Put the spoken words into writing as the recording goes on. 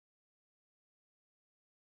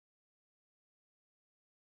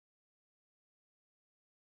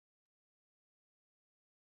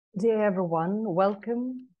Dear everyone,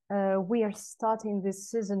 welcome. We are starting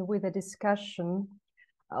this season with a discussion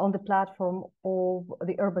on the platform of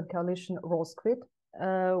the Urban Coalition Rosquit.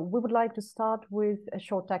 We would like to start with a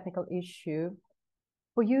short technical issue.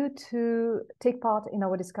 For you to take part in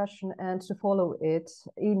our discussion and to follow it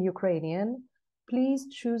in Ukrainian, please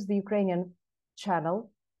choose the Ukrainian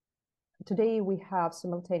channel. Today we have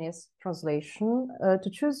simultaneous translation. To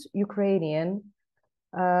choose Ukrainian,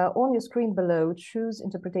 on your screen below, choose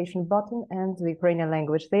interpretation button and the Ukrainian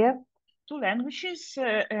language there. Two languages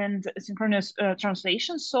and synchronous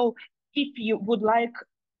translation. So if you would like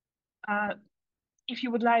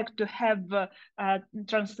to have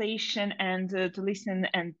translation and to listen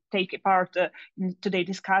and take part in today's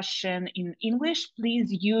discussion in English,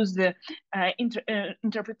 please use the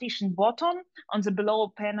interpretation button on the below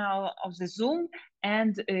panel of the Zoom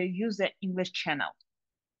and use the English channel.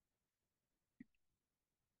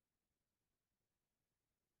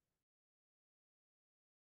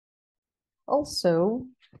 Also,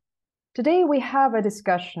 today we have a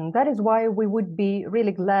discussion. That is why we would be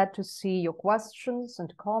really glad to see your questions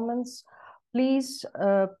and comments. Please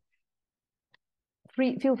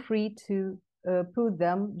feel free to put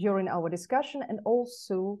them during our discussion, and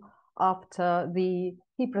also after the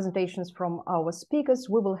key presentations from our speakers,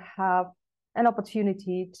 we will have an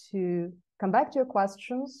opportunity to come back to your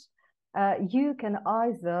questions. You can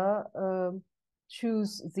either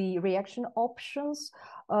choose the reaction options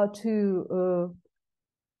to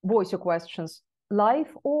voice your questions live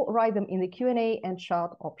or write them in the Q&A and chat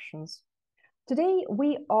options. Today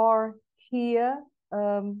we are here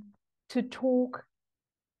to talk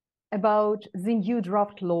about the new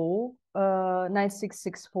draft law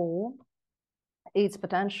 9664, its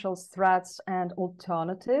potential threats and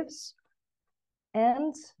alternatives.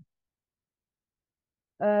 And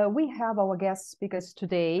we have our guest speakers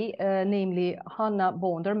today, namely Hanna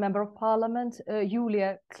Bonder, Member of Parliament,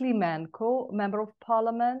 Yulia Klimenko, Member of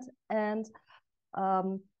Parliament, and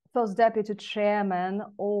First Deputy Chairman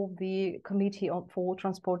of the Committee for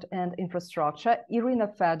Transport and Infrastructure, Irina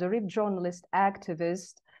Fedorev, journalist,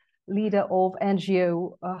 activist, leader of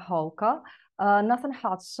NGO Halka, Nathan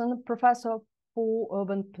Hudson, Professor for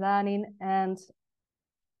Urban Planning, and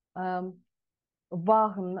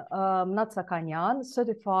Vahan Natsakanyan,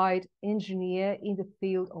 certified engineer in the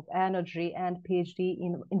field of energy and PhD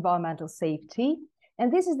in environmental safety.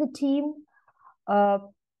 And this is the team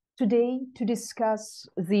today to discuss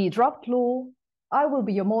the draft law. I will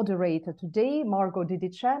be your moderator today, Margot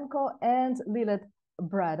Didichenko and Lilet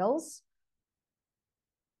Bradels.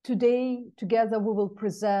 Today, together, we will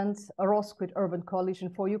present a Rosquit Urban Coalition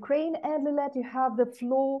for Ukraine. And Lilet, you have the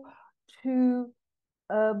floor to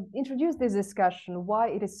introduce this discussion, why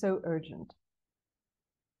it is so urgent.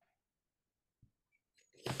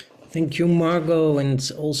 Thank you, Margot,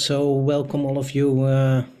 and also welcome all of you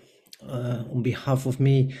on behalf of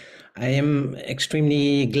me. I am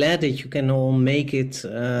extremely glad that you can all make it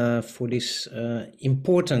for this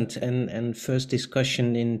important and first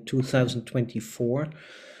discussion in 2024.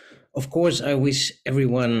 Of course, I wish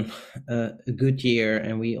everyone a good year,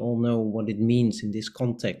 and we all know what it means in this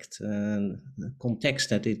context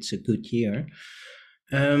that it's a good year.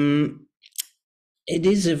 It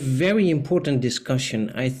is a very important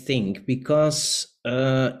discussion, I think, because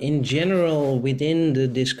in general, within the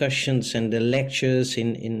discussions and the lectures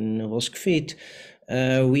in Rosquit,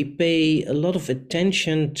 we pay a lot of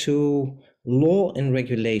attention to law and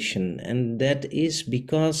regulation, and that is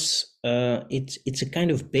because it's a kind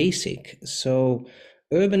of basic. So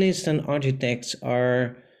urbanists and architects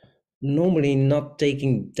are normally not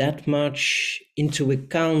taking that much into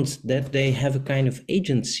account that they have a kind of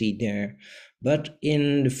agency there. But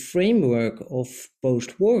in the framework of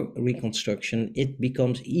post-war reconstruction, it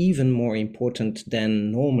becomes even more important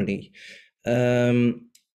than normally.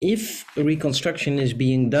 If a reconstruction is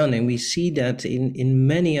being done, and we see that in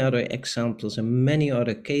many other examples and many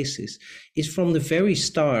other cases, is from the very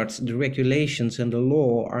start, the regulations and the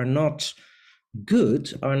law are not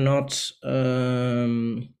good, are not,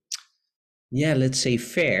 let's say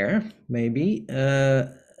fair, maybe.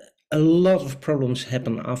 A lot of problems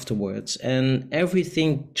happen afterwards, and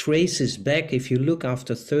everything traces back. If you look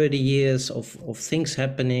after 30 years of things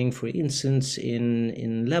happening, for instance,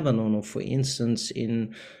 in Lebanon, or for instance,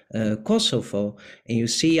 in Kosovo, and you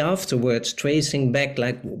see afterwards tracing back,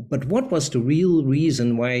 like, but what was the real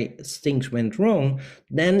reason why things went wrong?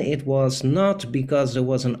 Then it was not because there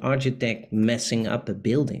was an architect messing up a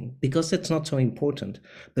building, because that's not so important,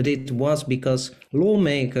 but it was because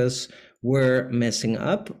lawmakers were messing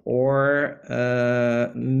up, or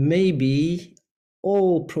maybe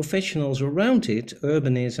all professionals around it,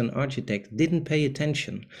 urbanists and architects, didn't pay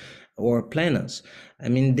attention, or planners. I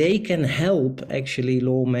mean, they can help actually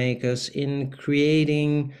lawmakers in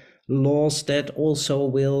creating laws that also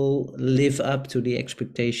will live up to the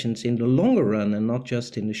expectations in the longer run and not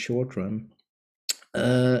just in the short run.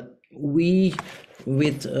 We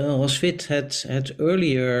with Rosvit had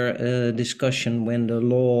earlier discussion when the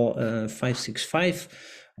law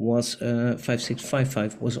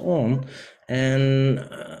 5655 was on, and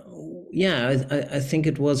yeah, I think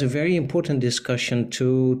it was a very important discussion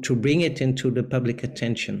to bring it into the public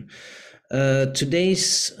attention.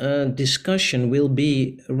 Today's discussion will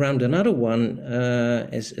be around another one,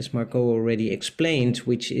 as Marco already explained,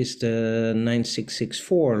 which is the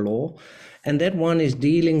 9664 law. And that one is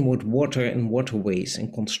dealing with water and waterways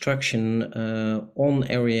and construction on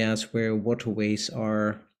areas where waterways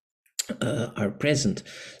are present.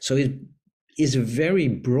 So it is a very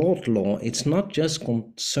broad law. It's not just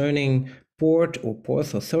concerning port or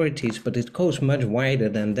port authorities, but it goes much wider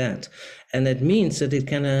than that. And that means that it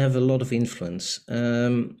can have a lot of influence.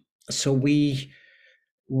 So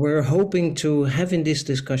we're hoping to have in this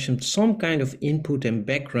discussion some kind of input and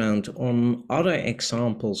background on other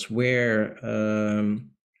examples where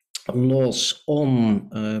laws on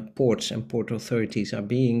ports and port authorities are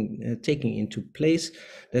being taken into place.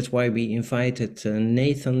 That's why we invited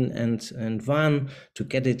Nathan and Van to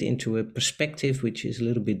get it into a perspective which is a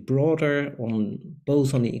little bit broader, on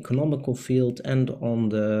both on the economical field and on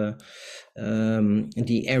the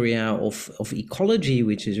area of ecology,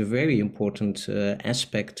 which is a very important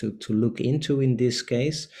aspect to look into in this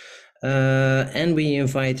case. And we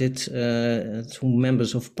invited two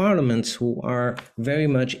members of parliament who are very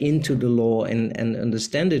much into the law and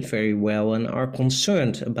understand it very well and are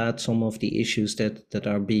concerned about some of the issues that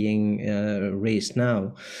are being raised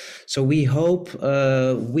now. So we hope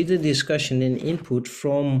with the discussion and input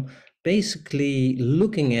from basically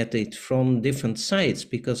looking at it from different sides,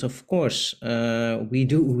 because of course we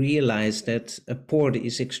do realize that a port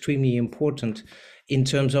is extremely important in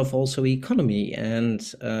terms of also economy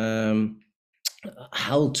and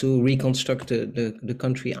how to reconstruct the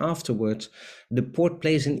country afterwards. The port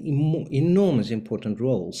plays an enormous important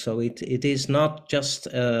role. So it is not just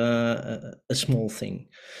a small thing.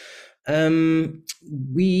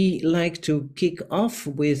 We like to kick off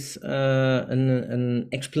with an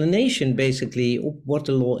explanation basically of what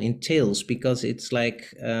the law entails, because it's like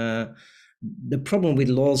the problem with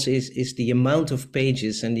laws is the amount of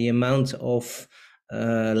pages and the amount of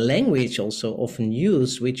language also often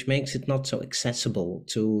used, which makes it not so accessible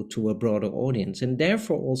to a broader audience, and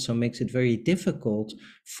therefore also makes it very difficult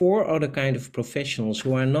for other kind of professionals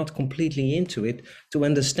who are not completely into it to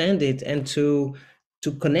understand it and to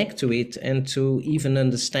connect to it and to even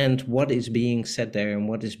understand what is being said there and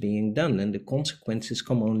what is being done, and the consequences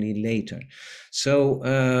come only later. So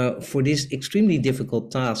for this extremely difficult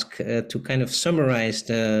task to kind of summarize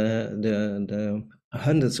the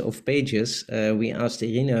hundreds of pages, we asked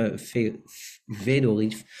Irina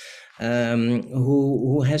Vedoriv,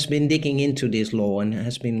 who has been digging into this law and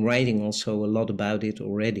has been writing also a lot about it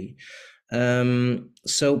already.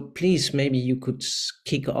 So please, maybe you could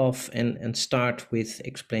kick off and start with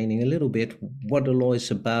explaining a little bit what the law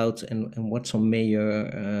is about and what some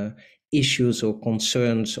major issues or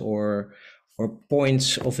concerns or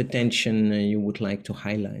points of attention you would like to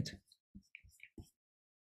highlight.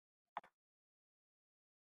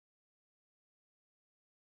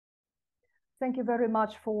 Thank you very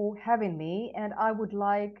much for having me. And I would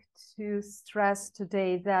like to stress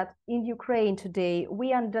today that in Ukraine today,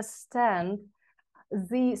 we understand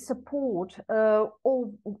the support of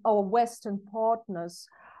our Western partners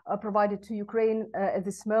provided to Ukraine at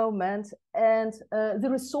this moment, and the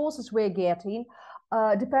resources we're getting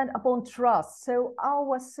depend upon trust. So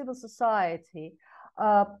our civil society,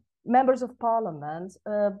 members of parliament,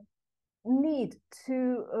 need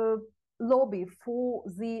to lobby for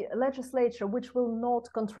the legislature which will not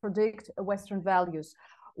contradict Western values.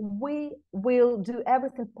 We will do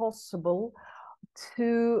everything possible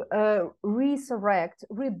to resurrect,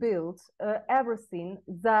 rebuild everything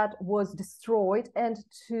that was destroyed and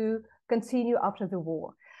to continue after the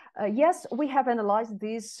war. Yes, we have analyzed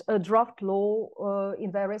this draft law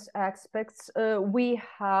in various aspects. We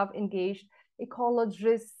have engaged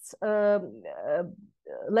ecologists,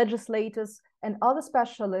 legislators, and other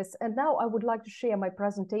specialists. And now I would like to share my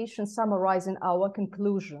presentation summarizing our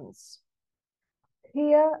conclusions.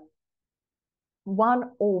 Here,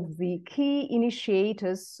 one of the key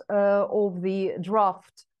initiators of the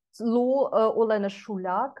draft law, Olena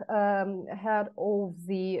Shulak, head of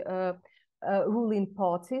the ruling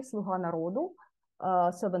party, Sluha Narodu,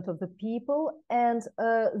 servant of the people. And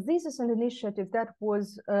this is an initiative that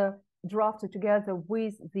was drafted together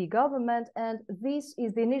with the government, and this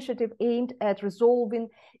is the initiative aimed at resolving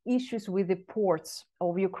issues with the ports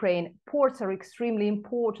of Ukraine. Ports are extremely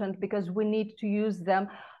important because we need to use them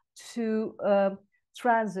to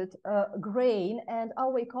transit grain, and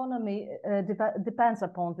our economy depends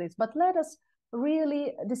upon this. But let us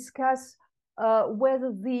really discuss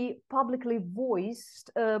whether the publicly voiced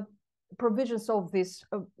provisions of this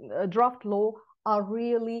draft law are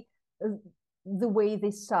really the way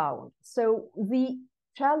they sound. So the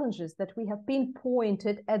challenges that we have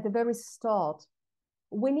pinpointed at the very start,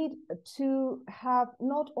 we need to have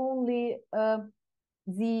not only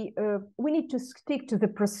we need to stick to the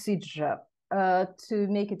procedure to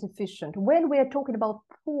make it efficient. When we are talking about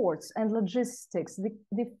ports and logistics,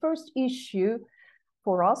 the first issue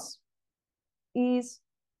for us is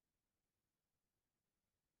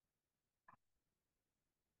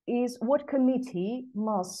what committee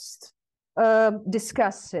must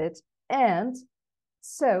discuss it. And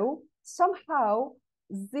so somehow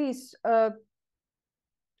this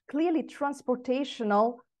clearly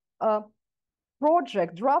transportational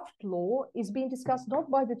project draft law is being discussed not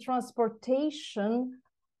by the transportation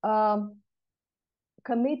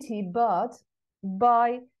committee, but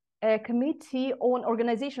by a committee on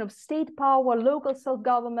organization of state power, local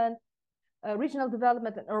self-government, regional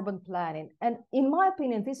development, and urban planning. And in my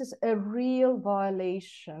opinion, this is a real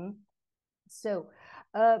violation. So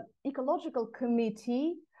ecological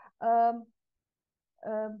committee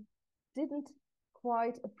didn't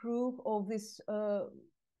quite approve of this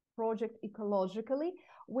project ecologically.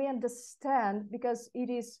 We understand because it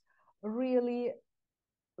is really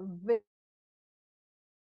very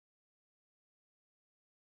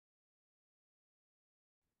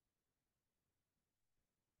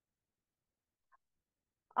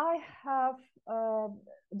I have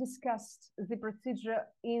discussed the procedure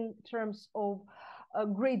in terms of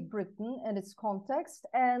Great Britain and its context,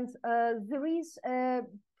 and there is a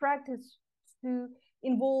practice to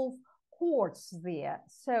involve courts there.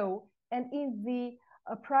 So, and in the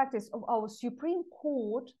practice of our Supreme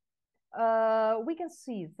Court, we can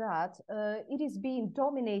see that it is being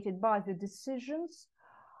dominated by the decisions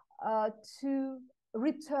to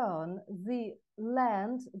return the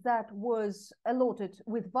land that was allotted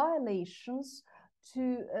with violations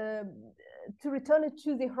to return it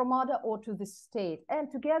to the hromada or to the state. And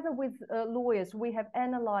together with lawyers, we have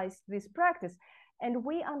analyzed this practice, and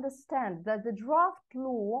we understand that the draft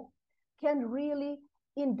law can really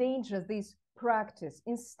endanger this practice.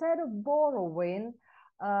 Instead of borrowing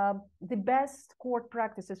the best court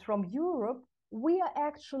practices from Europe, we are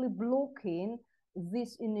actually blocking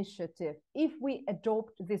this initiative if we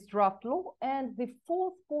adopt this draft law. And the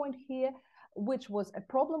fourth point here, which was a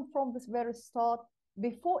problem from this very start,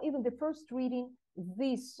 before even the first reading,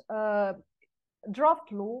 this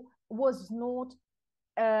draft law was not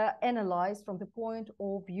analyzed from the point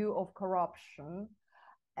of view of corruption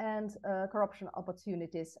and corruption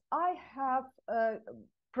opportunities. I have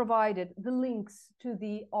provided the links to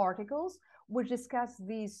the articles which discuss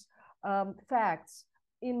these facts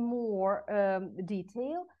in more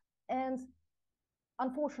detail, and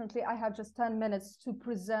unfortunately I have just 10 minutes to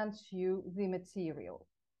present you the material.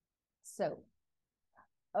 So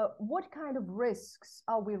what kind of risks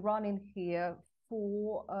are we running here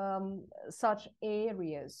for such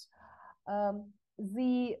areas?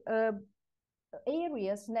 The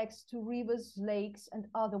areas next to rivers, lakes, and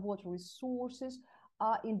other water resources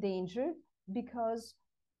are endangered because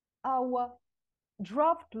our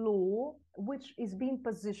draft law, which is being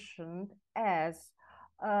positioned as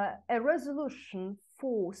a resolution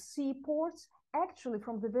for seaports, actually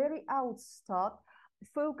from the very outset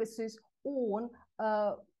focuses on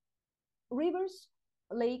rivers,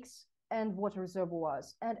 lakes, and water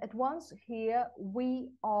reservoirs. And at once here we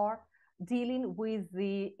are dealing with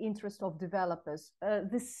the interest of developers.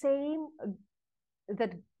 The same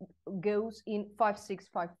that goes in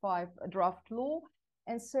 5655 draft law.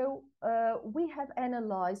 And so we have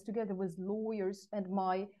analyzed together with lawyers and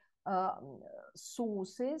my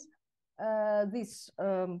sources this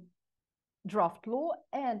draft law,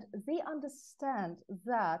 and they understand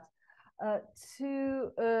that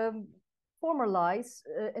to formalize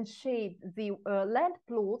and shape the land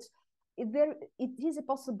plots, it is a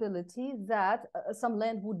possibility that some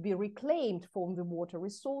land would be reclaimed from the water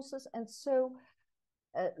resources. And so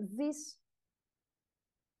this,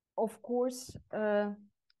 of course,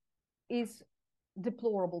 is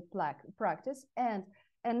deplorable practice. And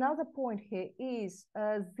another point here is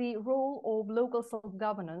the role of local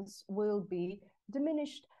self-governance will be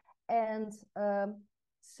diminished. And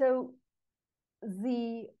so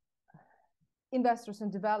the investors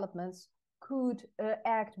and developments could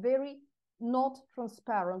act very not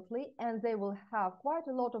transparently, and they will have quite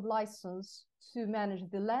a lot of license to manage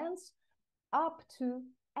the lands, up to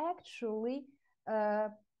actually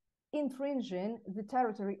infringing the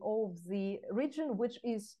territory of the region, which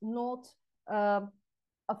is not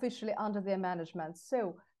officially under their management.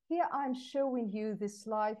 So here I'm showing you this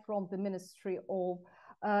slide from the Ministry of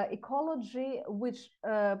Ecology, which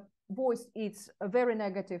voiced its very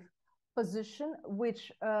negative position,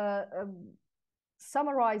 which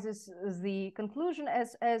summarizes the conclusion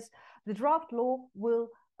as the draft law will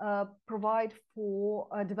provide for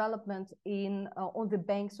development on the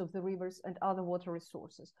banks of the rivers and other water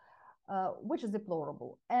resources, which is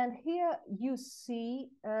deplorable. And here you see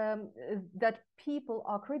that people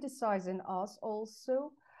are criticizing us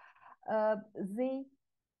also. On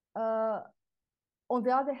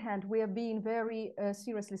the other hand, we are being very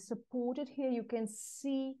seriously supported. Here you can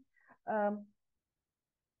see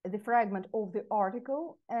the fragment of the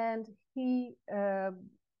article, and he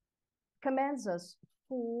commends us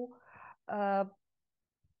for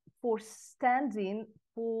standing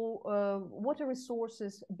for water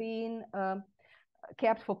resources being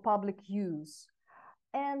kept for public use.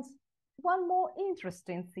 And one more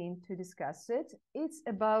interesting thing to discuss it's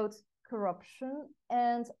about corruption,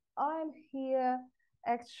 and I'm here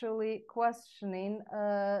actually questioning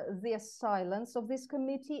the silence of this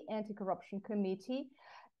committee, anti-corruption committee.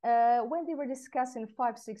 When they were discussing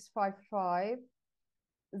 5655,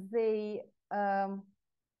 they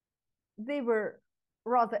were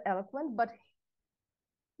rather eloquent, but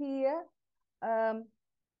here,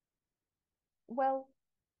 well,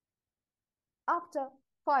 after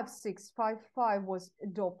 5655 was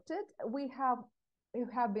adopted, we have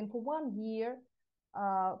been for 1 year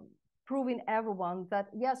proving everyone that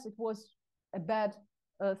yes, it was a bad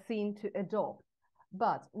thing to adopt.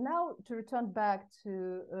 But now to return back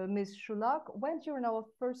to Ms. Shulak, when during our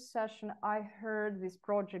first session I heard this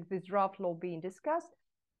project, this draft law being discussed,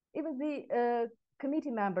 even the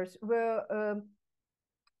committee members were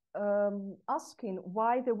asking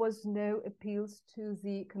why there was no appeals to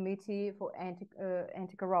the Committee for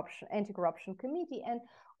Anti-Corruption Committee. And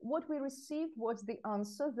what we received was the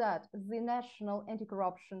answer that the National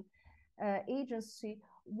Anti-Corruption Agency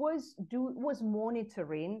was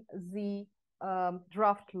monitoring the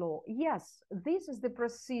draft law. Yes, this is the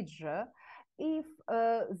procedure. If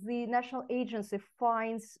the national agency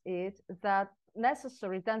finds it that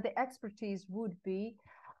necessary, then the expertise would be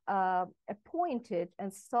appointed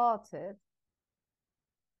and started.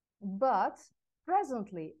 But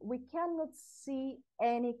presently, we cannot see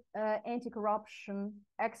any anti-corruption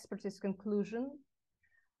expertise conclusion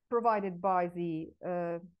provided by the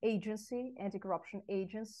agency, anti-corruption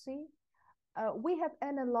agency. We have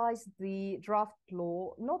analyzed the draft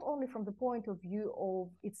law not only from the point of view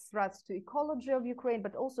of its threats to ecology of Ukraine,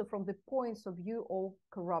 but also from the points of view of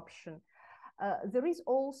corruption. There is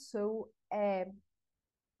also an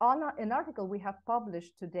article we have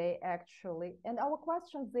published today, actually, and our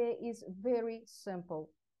question there is very simple.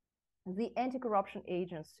 The Anti-Corruption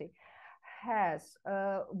Agency has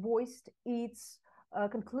voiced its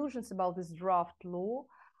conclusions about this draft law.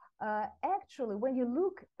 Actually, when you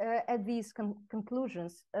look at these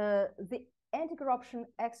conclusions, the anti-corruption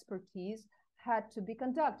expertise had to be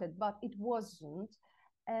conducted, but it wasn't.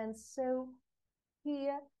 And so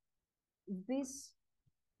here, this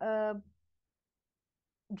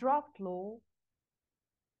draft law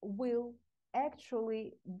will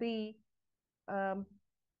actually be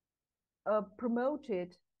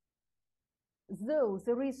promoted, though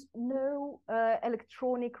there is no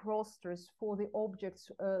electronic rosters for the objects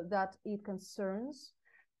that it concerns.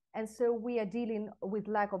 And so we are dealing with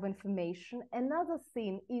lack of information. Another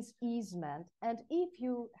thing is easement. And if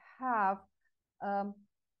you have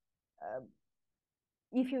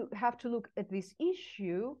to look at this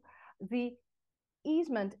issue, the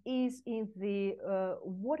easement is in the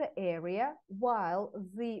water area, while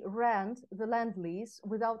the land lease,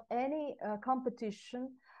 without any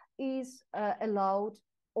competition, is allowed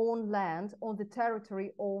on land on the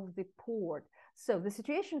territory of the port. So the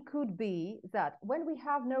situation could be that when we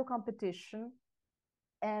have no competition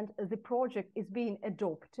and the project is being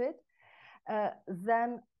adopted,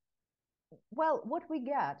 then, well, what we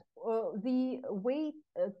get, the way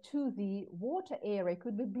to the water area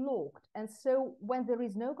could be blocked. And so when there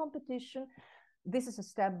is no competition, this is a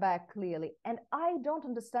step back, clearly. And I don't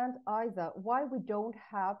understand either why we don't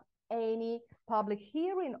have any public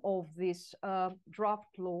hearing of this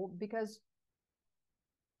draft law, because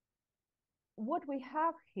what we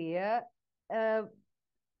have here,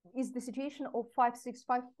 is the situation of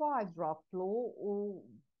 5655 draft law,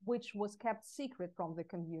 which was kept secret from the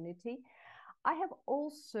community. I have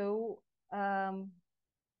also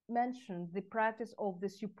mentioned the practice of the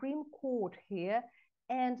Supreme Court here,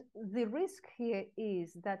 and the risk here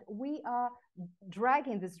is that we are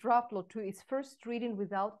dragging this draft law to its first reading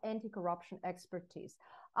without anti-corruption expertise.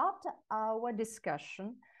 After our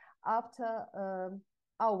discussion, after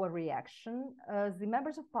our reaction, the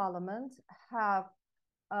members of parliament have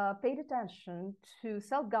paid attention to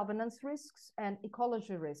self-governance risks and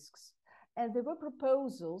ecology risks. And there were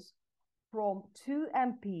proposals from 2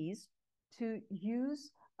 MPs to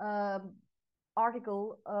use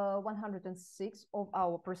Article 106 of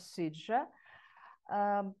our procedure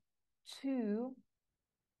to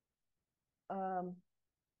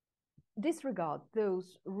disregard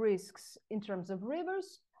those risks in terms of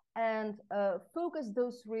rivers and focus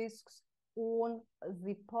those risks on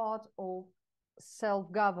the part of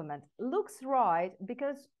self-government. Looks right,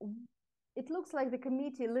 because it looks like the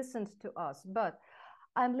committee listened to us, but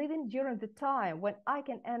I'm living during the time when I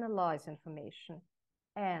can analyze information,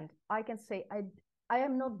 and I can say I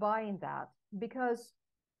am not buying that, because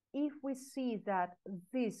if we see that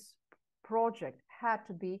this project had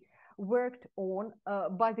to be worked on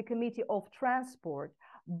by the Committee of Transport,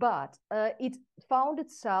 but it found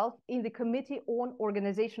itself in the Committee on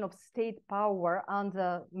Organization of State Power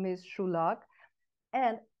under Ms. Shulak,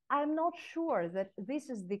 and I'm not sure that this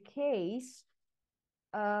is the case.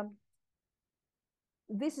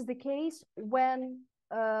 This is the case when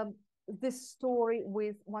this story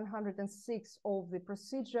with 106 of the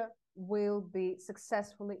procedure will be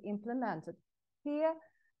successfully implemented. Here,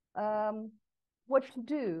 what to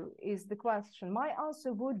do is the question. My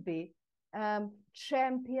answer would be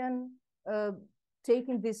champion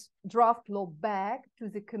taking this draft law back to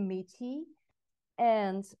the committee,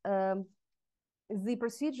 and the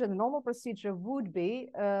procedure, the normal procedure would be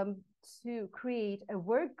to create a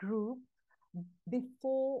work group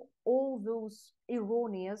before all those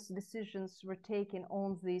erroneous decisions were taken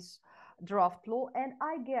on this draft law. And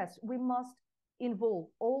I guess we must involve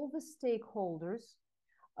all the stakeholders,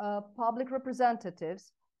 public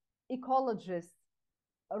representatives, ecologists,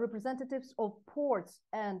 representatives of ports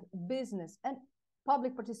and business, and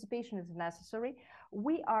public participation is necessary.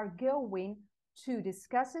 We are going to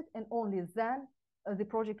discuss it, and only then the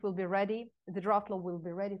project will be ready, the draft law will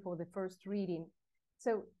be ready for the first reading.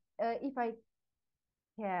 So if I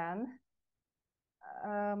can,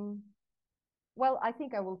 well, I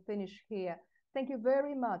think I will finish here. Thank you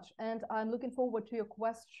very much, and I'm looking forward to your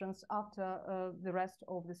questions after the rest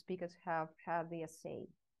of the speakers have had their say.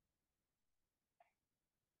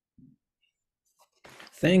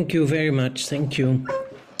 Thank you very much. Thank you.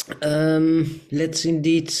 Let's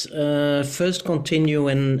indeed first continue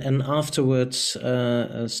and afterwards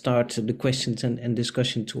start the questions and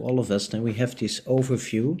discussion to all of us. Then we have this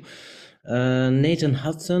overview. Nathan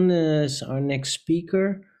Hutton is our next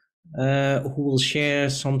speaker, who will share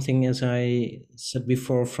something, as I said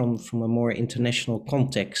before, from a more international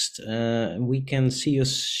context. We can see you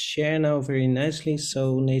share now very nicely.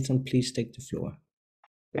 So Nathan, please take the floor.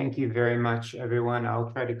 Thank you very much, everyone. I'll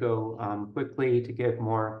try to go quickly to give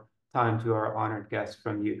more time to our honored guests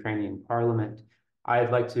from the Ukrainian Parliament.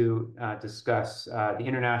 I'd like to discuss the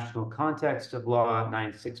international context of Law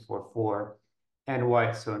 9644 and why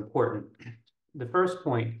it's so important. The first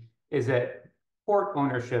point is that port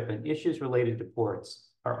ownership and issues related to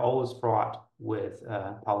ports are always fraught with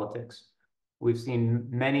politics. We've seen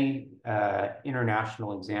many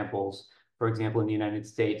international examples. For example, in the United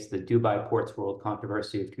States, the Dubai Ports World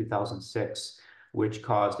controversy of 2006, which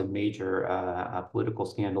caused a major political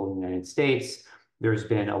scandal in the United States. There's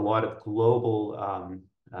been a lot of global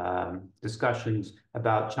discussions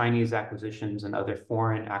about Chinese acquisitions and other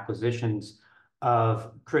foreign acquisitions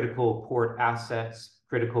of critical port assets,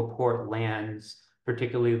 critical port lands,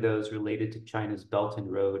 particularly those related to China's Belt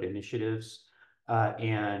and Road initiatives.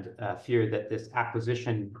 And fear that this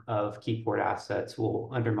acquisition of key port assets will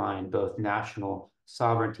undermine both national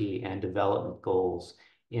sovereignty and development goals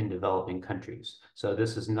in developing countries. So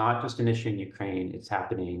this is not just an issue in Ukraine, it's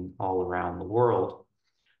happening all around the world.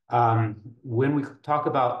 When we talk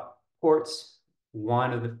about ports,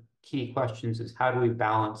 one of the key questions is how do we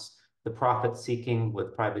balance the profit seeking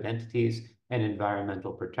with private entities and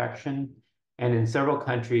environmental protection? And in several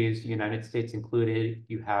countries, United States included,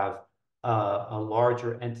 you have a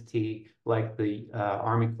larger entity like the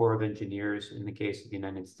Army Corps of Engineers in the case of the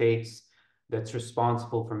United States that's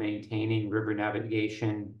responsible for maintaining river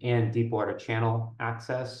navigation and deepwater channel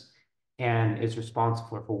access, and is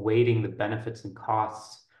responsible for weighting the benefits and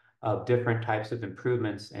costs of different types of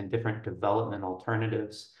improvements and different development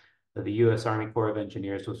alternatives. The U.S. Army Corps of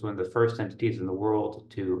Engineers was one of the first entities in the world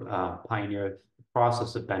to pioneer the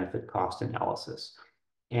process of benefit cost analysis.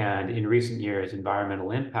 And in recent years,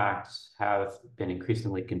 environmental impacts have been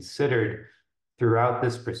increasingly considered throughout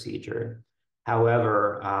this procedure.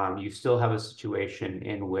 However, you still have a situation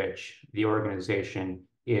in which the organization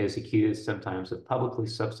is accused sometimes of publicly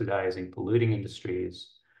subsidizing polluting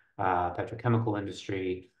industries, petrochemical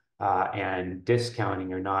industry, and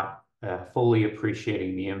discounting or not fully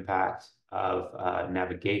appreciating the impact of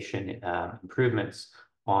navigation improvements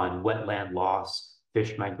on wetland loss,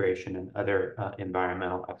 fish migration, and other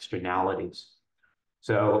environmental externalities.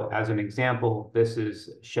 So as an example, this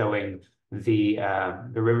is showing the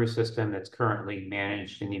river system that's currently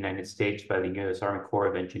managed in the United States by the U.S. Army Corps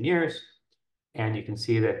of Engineers. And you can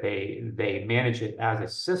see that they manage it as a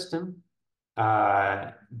system,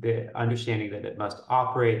 the understanding that it must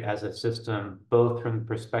operate as a system, both from the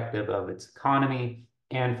perspective of its economy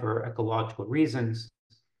and for ecological reasons.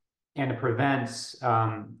 And it prevents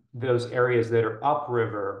those areas that are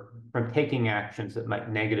upriver from taking actions that might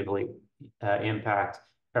negatively impact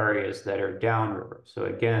areas that are downriver. So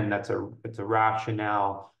again, it's a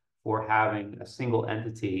rationale for having a single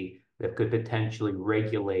entity that could potentially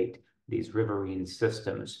regulate these riverine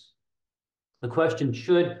systems. The question,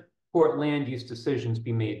 should port land use decisions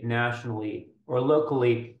be made nationally or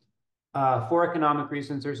locally? For economic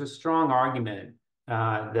reasons, there's a strong argument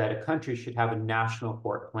that a country should have a national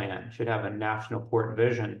port plan, should have a national port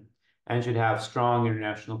vision, and should have strong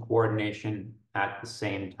international coordination at the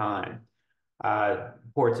same time.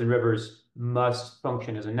 Ports and rivers must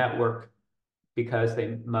function as a network because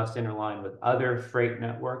they must interline with other freight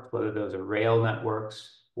networks, whether those are rail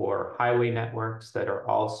networks or highway networks that are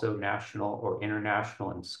also national or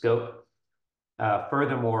international in scope.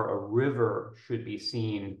 Furthermore, a river should be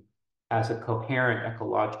seen as a coherent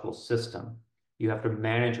ecological system. You have to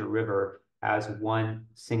manage a river as one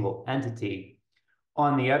single entity.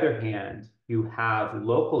 On the other hand, you have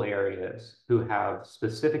local areas who have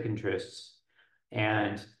specific interests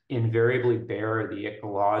and invariably bear the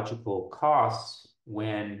ecological costs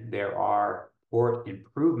when there are port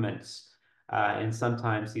improvements. And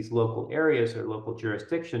sometimes these local areas or local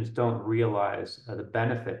jurisdictions don't realize the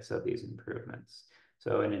benefits of these improvements.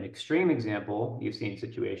 So in an extreme example, you've seen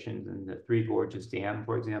situations in the Three Gorges Dam,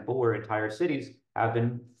 for example, where entire cities have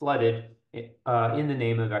been flooded in the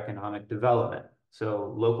name of economic development.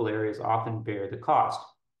 So local areas often bear the cost.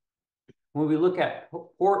 When we look at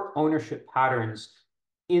port ownership patterns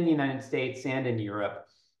in the United States and in Europe,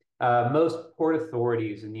 most port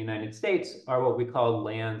authorities in the United States are what we call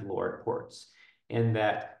landlord ports, in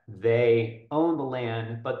that they own the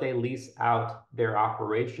land, but they lease out their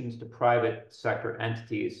operations to private sector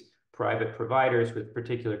entities, private providers with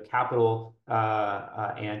particular capital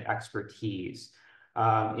and expertise.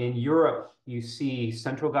 In Europe, you see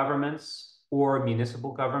central governments or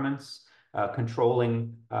municipal governments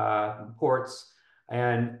controlling ports.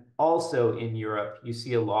 And also in Europe, you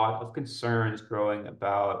see a lot of concerns growing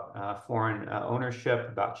about foreign ownership,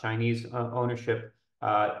 about Chinese ownership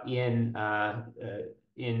in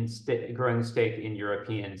growing stake in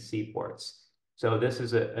European seaports. So this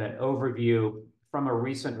is an overview from a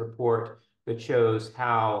recent report that shows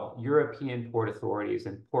how European port authorities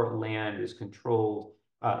and port land is controlled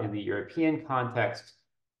in the European context.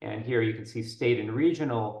 And here you can see state and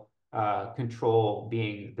regional control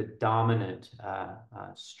being the dominant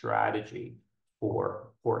strategy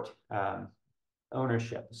for port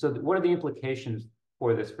ownership. So what are the implications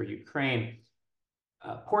for this for Ukraine?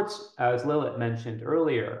 Ports, as Lilith mentioned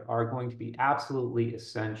earlier, are going to be absolutely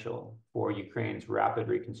essential for Ukraine's rapid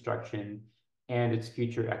reconstruction and its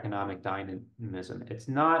future economic dynamism. It's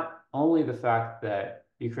not only the fact that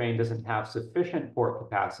Ukraine doesn't have sufficient port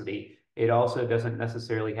capacity, it also doesn't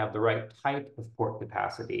necessarily have the right type of port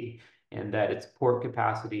capacity, and that its port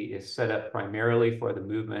capacity is set up primarily for the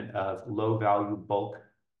movement of low-value bulk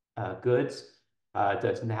goods,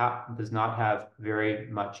 does not have very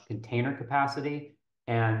much container capacity,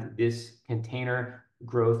 and this container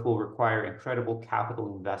growth will require incredible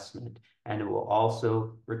capital investment, and it will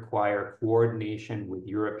also require coordination with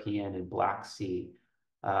European and Black Sea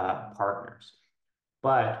partners.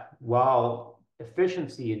 But while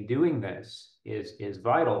efficiency in doing this is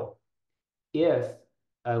vital, if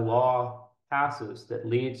a law passes that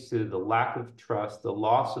leads to the lack of trust, the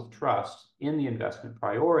loss of trust in the investment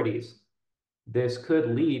priorities, this could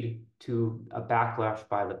lead to a backlash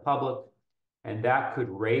by the public, and that could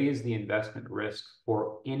raise the investment risk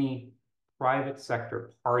for any private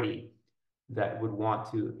sector party that would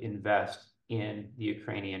want to invest in the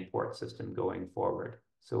Ukrainian port system going forward.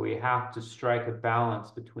 So we have to strike a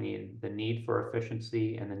balance between the need for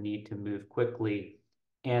efficiency and the need to move quickly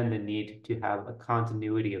and the need to have a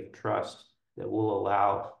continuity of trust that will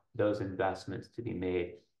allow those investments to be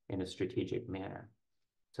made in a strategic manner.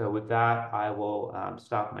 So with that, I will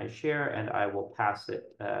stop my share and I will pass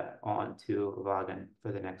it on to Vagan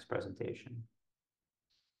for the next presentation.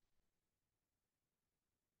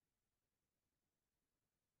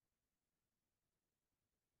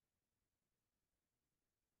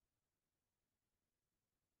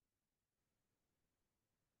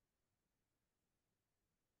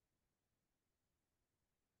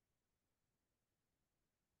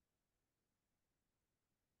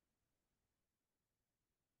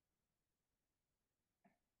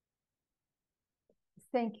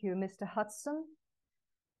 Thank you, Mr. Hudson.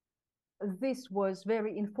 This was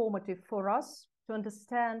very informative for us to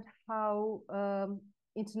understand how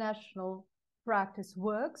international practice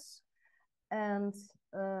works and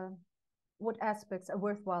what aspects are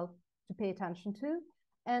worthwhile to pay attention to.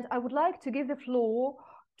 And I would like to give the floor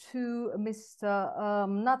to Mr.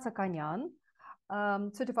 Natsakanyan,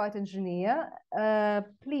 certified engineer.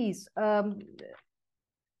 Please tell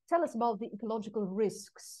us about the ecological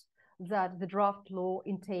risks that the draft law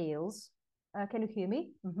entails. Can you hear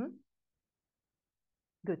me? Mm-hmm.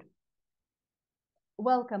 Good.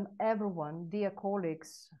 Welcome, everyone, dear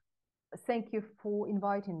colleagues. Thank you for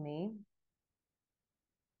inviting me.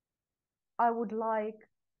 I would like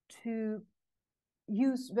to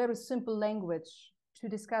use very simple language to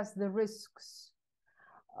discuss the risks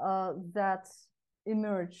that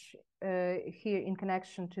emerge here in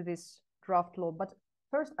connection to this draft law. But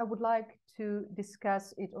first, I would like to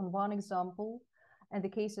discuss it on one example, and the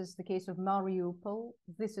case is the case of Mariupol.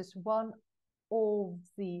 This is one of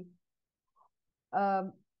the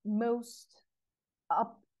most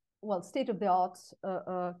state-of-the-art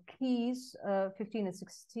keys, 15 and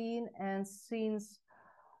 16, and since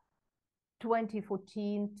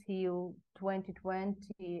 2014 till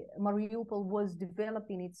 2020, Mariupol was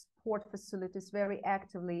developing its port facilities very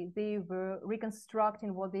actively. They were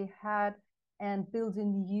reconstructing what they had and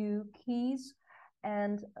building new quays,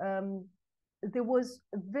 and there was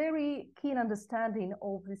a very keen understanding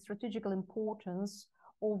of the strategical importance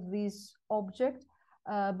of this object,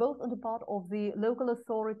 both on the part of the local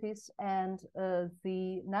authorities and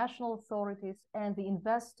the national authorities and the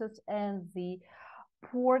investors and the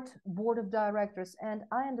port board of directors. And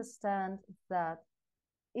I understand that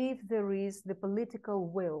if there is the political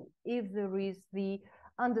will, if there is the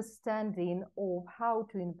understanding of how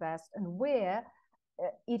to invest and where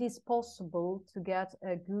it is possible to get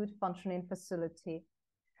a good functioning facility.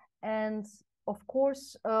 And of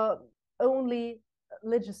course, only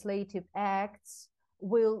legislative acts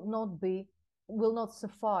will not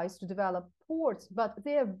suffice to develop ports, but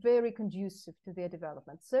they are very conducive to their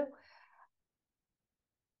development. So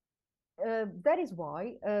that is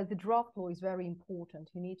why the draft law is very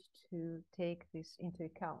important. You need to take this into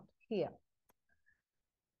account here.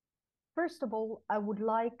 First of all, I would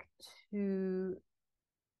like to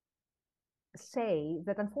say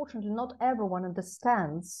that unfortunately not everyone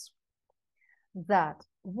understands that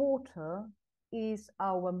water is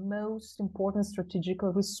our most important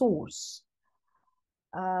strategical resource.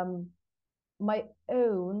 My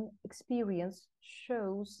own experience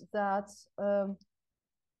shows that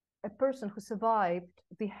a person who survived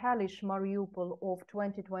the hellish Mariupol of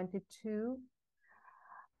 2022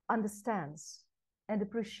 understands and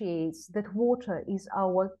appreciates that water is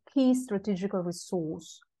our key strategical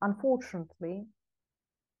resource. Unfortunately,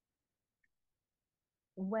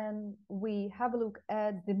 when we have a look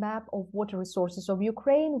at the map of water resources of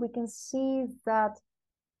Ukraine, we can see that,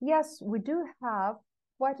 yes, we do have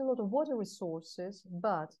quite a lot of water resources,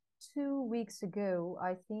 but 2 weeks ago,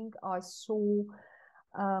 I think I saw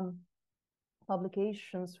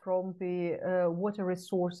publications from the Water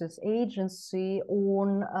Resources Agency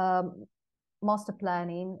on master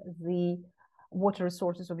planning the water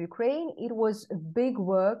resources of Ukraine. It was a big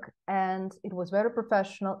work and it was very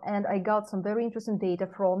professional, and I got some very interesting data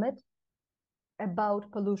from it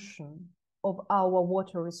about pollution of our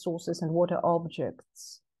water resources and water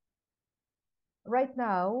objects. Right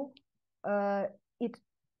now, it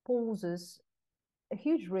poses a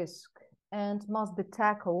huge risk and must be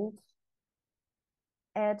tackled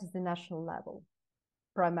at the national level,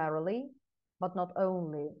 primarily, but not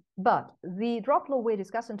only. But the draft law we're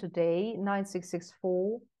discussing today,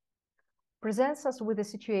 9664, presents us with a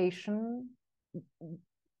situation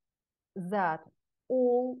that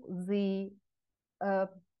all the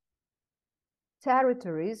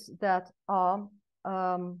territories that are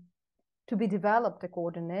to be developed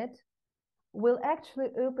according to it will actually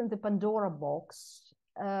open the Pandora box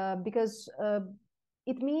because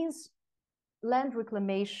it means land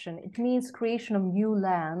reclamation, it means creation of new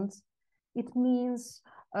land, it means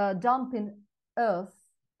dumping earth,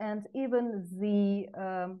 and even the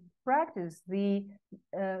practice, the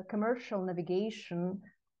commercial navigation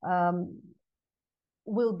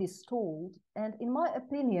will be stalled. And in my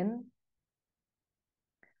opinion,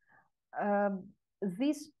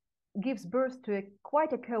 this gives birth to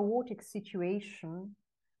quite a chaotic situation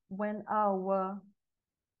when our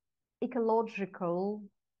ecological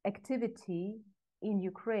activity in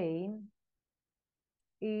Ukraine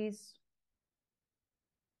is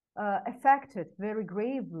affected very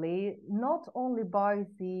gravely, not only by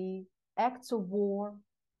the acts of war,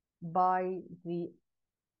 by the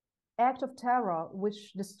act of terror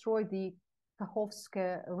which destroyed the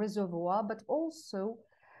Kakhovska reservoir, but also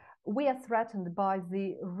we are threatened by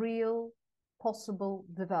the real possible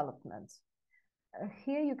development.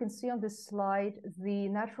 Here you can see on this slide the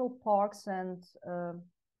natural parks and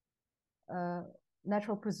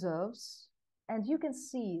natural preserves, and you can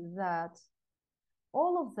see that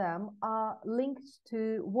all of them are linked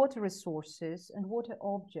to water resources and water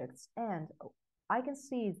objects. And I can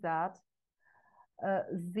see that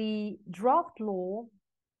the draft law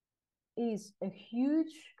is a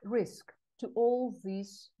huge risk to all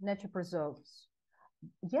these nature preserves.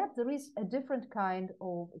 Yet there is a different kind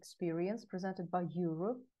of experience presented by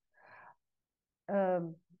Europe.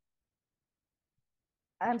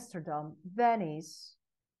 Amsterdam, Venice,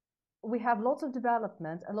 we have lots of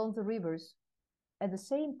development along the rivers. At the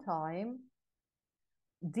same time,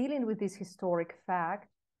 dealing with this historic fact,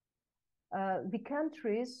 the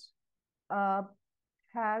countries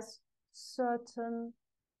has certain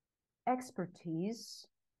expertise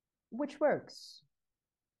which works.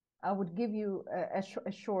 I would give you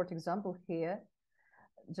a short example here.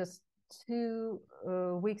 Just 2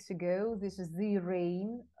 weeks ago, this is the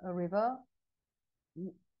Rhine River,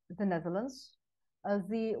 the Netherlands.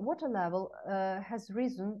 The water level has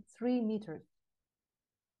risen 3 meters.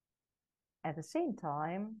 At the same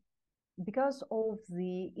time, because of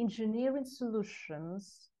the engineering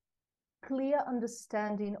solutions, clear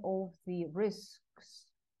understanding of the risks,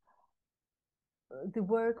 the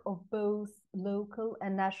work of both local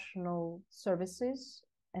and national services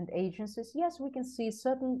and agencies, yes, we can see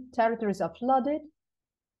certain territories are flooded,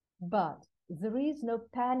 but there is no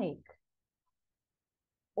panic.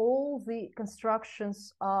 All the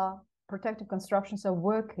constructions protective constructions are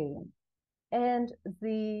working, and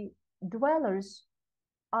the dwellers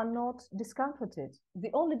are not discomforted. The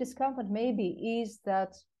only discomfort maybe is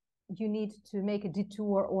that you need to make a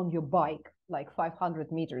detour on your bike, like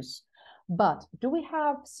 500 meters. But do we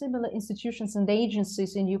have similar institutions and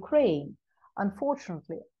agencies in Ukraine?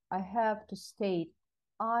 Unfortunately, I have to state,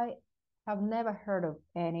 I have never heard of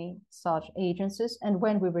any such agencies. And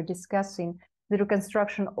when we were discussing the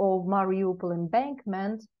reconstruction of Mariupol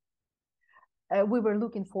embankment, we were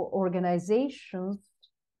looking for organizations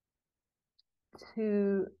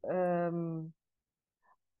to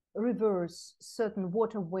reverse certain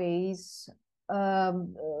waterways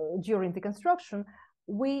during the construction.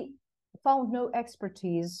 We found no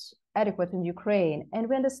expertise adequate in Ukraine, and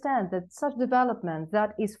we understand that such development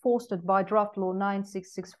that is fostered by draft law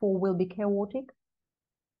 9664 will be chaotic,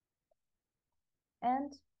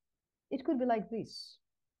 and it could be like this.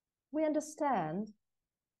 We understand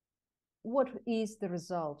what is the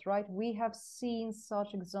result, right? We have seen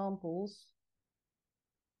such examples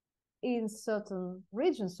in certain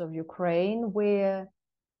regions of Ukraine where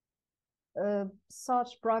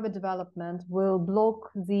such private development will block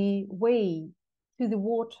the way to the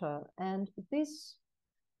water, and this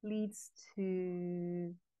leads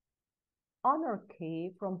to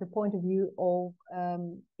anarchy from the point of view of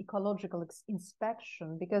ecological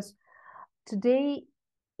inspection, because today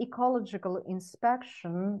ecological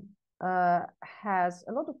inspection has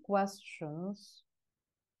a lot of questions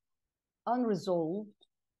unresolved.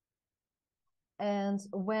 And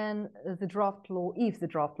when the draft law, if the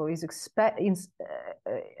draft law is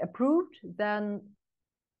approved, then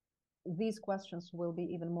these questions will be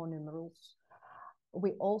even more numerous.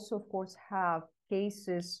 We also, of course, have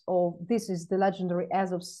cases of, this is the legendary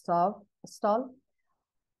Azovstal.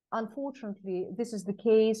 Unfortunately, this is the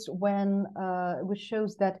case when, which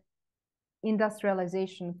shows that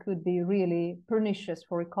industrialization could be really pernicious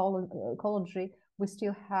for ecology. We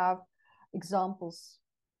still have examples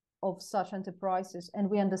of such enterprises, and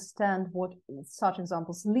we understand what such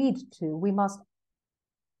examples lead to. We must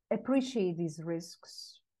appreciate these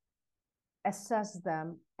risks, assess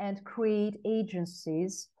them, and create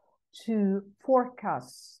agencies to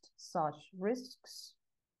forecast such risks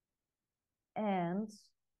and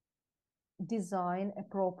design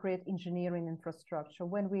appropriate engineering infrastructure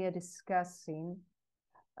when we are discussing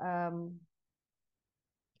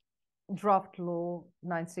draft law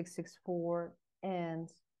 9664, and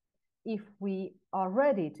if we are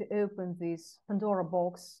ready to open this Pandora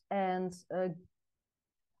box and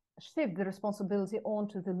shift the responsibility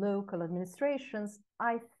onto the local administrations,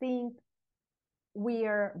 I think we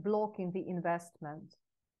are blocking the investment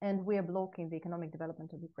and we are blocking the economic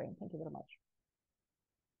development of Ukraine. Thank you very much.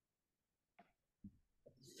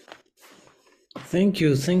 Thank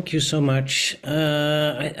you so much.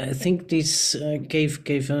 I think this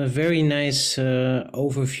gave a very nice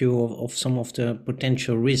overview of some of the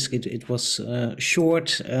potential risk. It was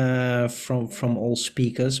short from all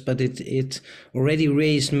speakers, but it already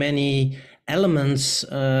raised many elements: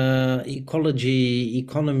 ecology,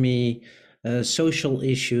 economy, social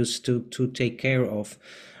issues to take care of.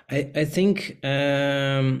 I think.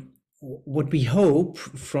 What we hope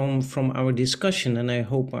from our discussion, and I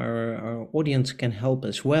hope our audience can help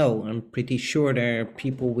as well. I'm pretty sure there are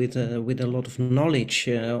people with a lot of knowledge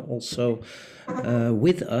also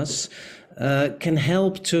with us, can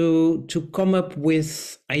help to come up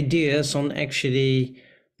with ideas on actually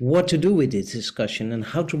what to do with this discussion and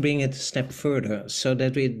how to bring it a step further, so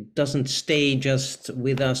that it doesn't stay just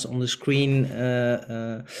with us on the screen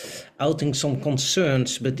outing some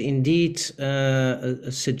concerns, but indeed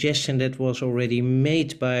a suggestion that was already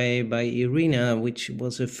made by Irina, which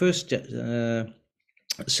was a first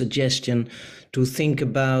suggestion to think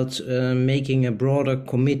about making a broader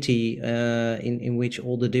committee in which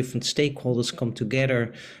all the different stakeholders come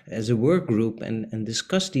together as a work group and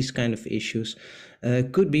discuss these kind of issues,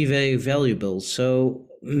 could be very valuable. So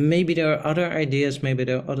maybe there are other ideas, maybe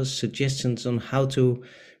there are other suggestions on how to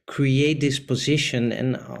create this position.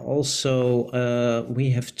 And also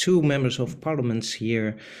we have two members of parliaments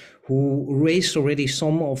here who raised already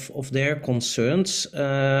some of their concerns,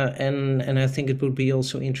 and I think it would be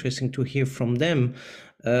also interesting to hear from them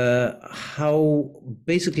how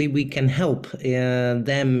basically we can help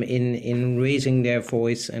them in raising their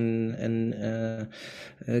voice and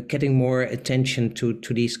getting more attention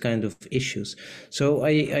to these kind of issues. So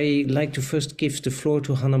I like to first give the floor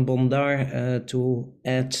to Hannah Bondar to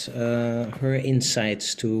add her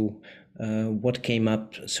insights to what came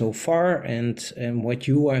up so far and what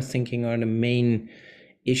you are thinking are the main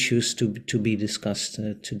issues to be discussed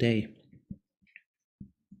today.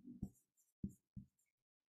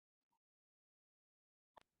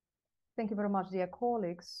 Thank you very much, dear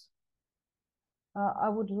colleagues. I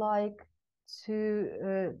would like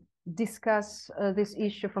to discuss this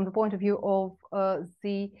issue from the point of view of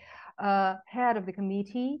the head of the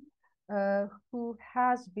committee who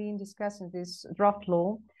has been discussing this draft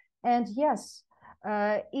law. And yes,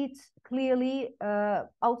 it clearly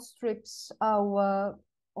outstrips our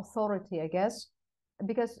authority, I guess,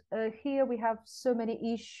 because here we have so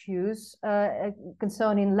many issues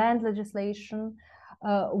concerning land legislation,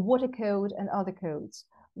 water code and other codes.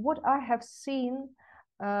 What I have seen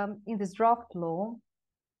in this draft law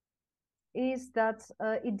is that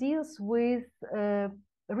it deals with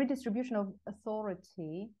redistribution of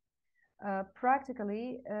authority.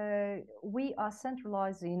 Practically, we are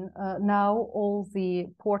centralizing now all the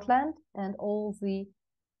portland and all the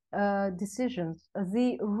decisions.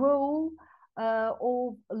 The role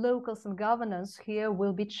of locals and governance here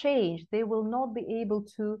will be changed. They will not be able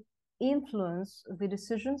to influence the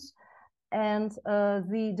decisions and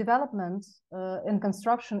the development and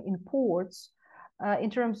construction in ports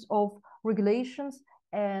in terms of regulations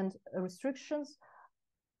and restrictions.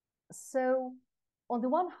 So on the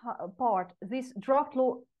one part, this draft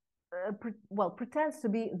law pretends to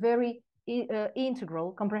be very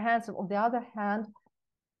integral, comprehensive. On the other hand,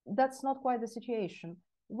 that's not quite the situation.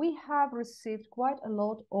 We have received quite a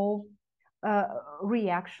lot of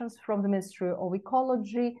reactions from the Ministry of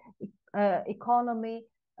Ecology, Economy,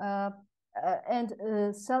 and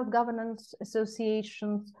self-governance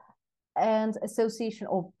associations and Association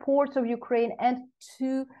of Ports of Ukraine, and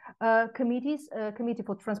two committees, Committee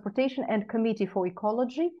for Transportation and Committee for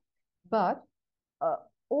Ecology. But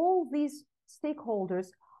all these stakeholders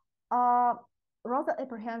are rather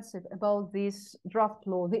apprehensive about this draft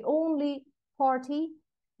law. The only party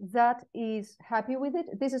that is happy with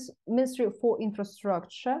it, this is Ministry for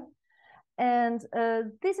Infrastructure. And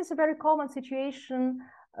this is a very common situation.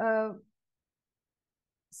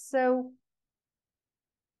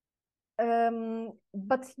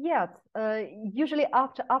 But yet, usually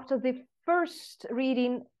after the first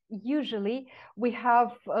reading, usually we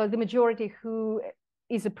have the majority who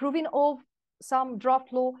is approving of some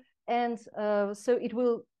draft law, and so it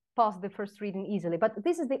will pass the first reading easily. But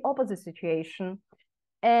this is the opposite situation.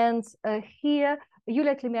 And here,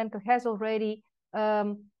 Yulia Klimenko has already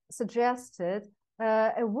suggested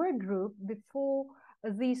a work group before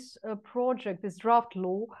this project, this draft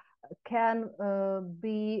law, can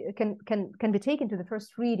be taken to the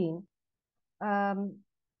first reading.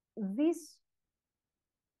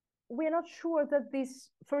 We're not sure that this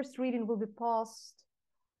first reading will be passed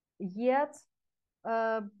yet.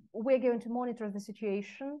 We're going to monitor the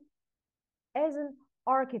situation. As an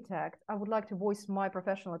architect, I would like to voice my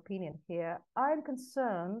professional opinion here. I'm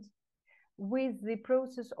concerned with the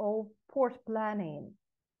process of port planning.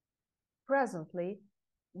 Presently,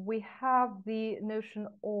 we have the notion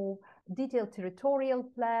of detailed territorial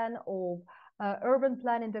plan, of urban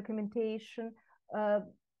planning documentation.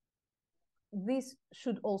 This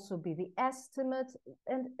should also be the estimate,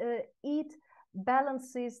 and it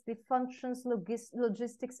balances the functions,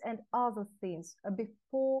 logistics, and other things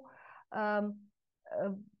before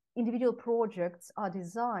individual projects are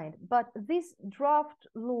designed. But this draft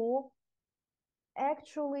law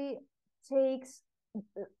actually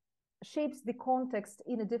shapes the context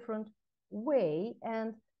in a different way,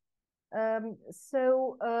 and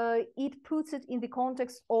so it puts it in the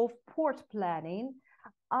context of port planning.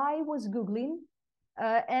 I was Googling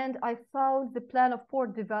and I found the plan of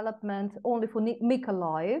port development only for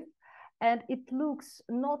Mykolaiv, and it looks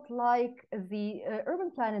not like the urban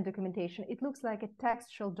planning documentation. It looks like a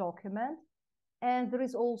textual document, and there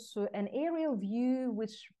is also an aerial view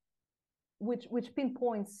which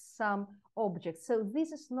pinpoints some objects. So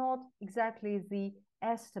this is not exactly the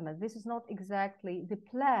estimate. This is not exactly the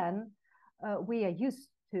plan we are used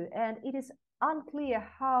to, and it is unclear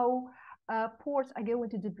how ports are going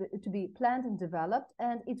to be planned and developed,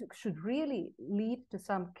 and it should really lead to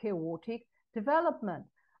some chaotic development,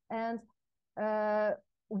 and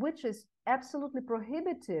which is absolutely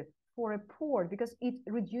prohibitive for a port because it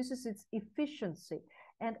reduces its efficiency.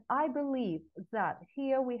 And I believe that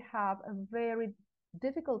here we have a very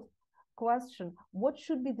difficult question. What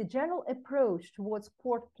should be the general approach towards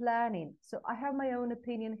port planning? So I have my own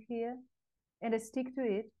opinion here, and I stick to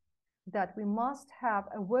it, that we must have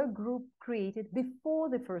a work group created before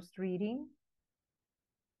the first reading,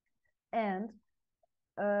 and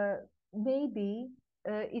maybe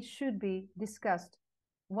it should be discussed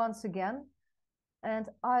once again. And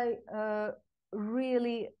I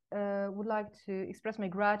really would like to express my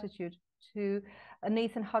gratitude to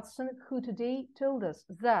Nathan Hudson, who today told us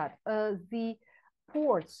that the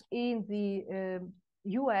ports in the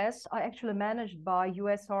US are actually managed by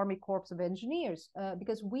US Army Corps of Engineers,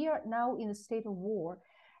 because we are now in a state of war.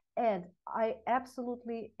 And I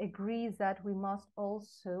absolutely agree that we must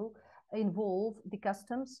also involve the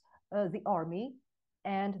customs, the army,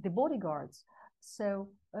 and the bodyguards. So,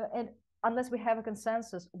 and unless we have a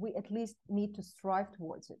consensus, we at least need to strive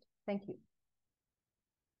towards it. Thank you.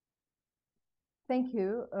 Thank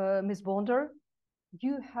you, Ms. Bonder.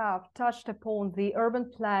 You have touched upon the urban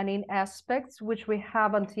planning aspects, which we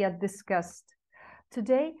haven't yet discussed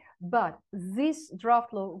today, but this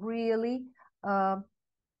draft law really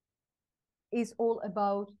is all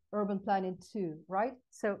about urban planning too, right?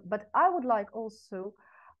 So, but I would like also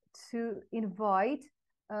to invite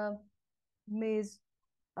Ms.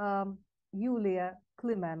 Yulia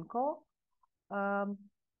Klimenko,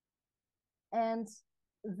 and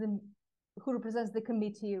who represents the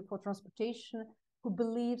Committee for Transportation, who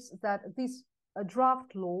believes that this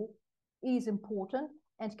draft law is important.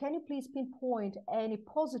 And can you please pinpoint any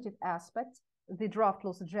positive aspects the draft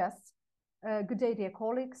law suggests? Good day, dear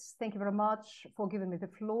colleagues. Thank you very much for giving me the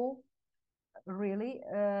floor. Really,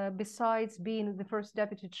 besides being the first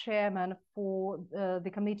deputy chairman for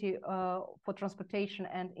the Committee for Transportation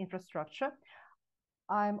and Infrastructure,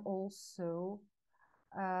 I'm also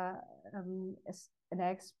an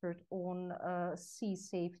expert on sea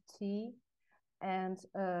safety and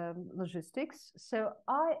logistics. So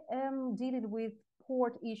I am dealing with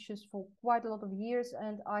port issues for quite a lot of years,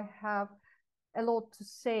 and I have a lot to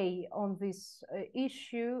say on this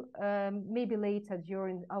issue, maybe later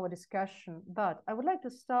during our discussion. But I would like to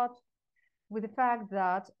start with the fact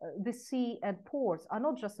that the sea and ports are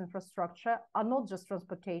not just infrastructure, are not just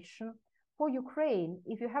transportation. For Ukraine,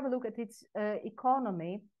 if you have a look at its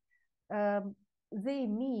economy, they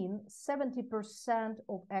mean 70%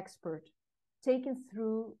 of export taken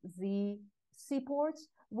through the seaports,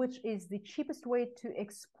 which is the cheapest way to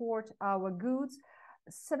export our goods.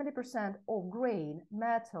 70% of grain,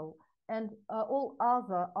 metal, and all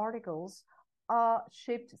other articles are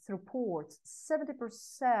shipped through ports.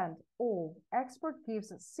 70% of export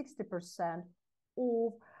gives 60%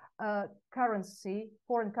 of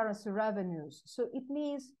foreign currency revenues. So it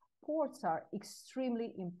means ports are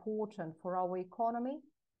extremely important for our economy.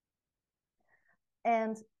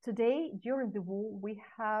 And today, during the war, we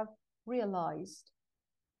have realized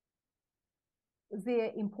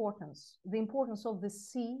the importance of the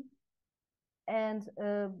sea, and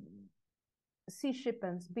sea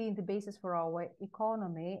shipments being the basis for our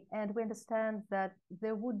economy. And we understand that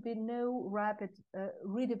there would be no rapid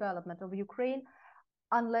redevelopment of Ukraine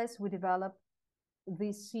unless we develop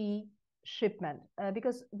the sea shipment,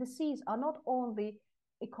 because the seas are not only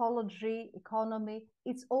ecology, economy,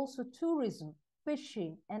 it's also tourism,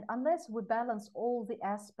 fishing. And unless we balance all the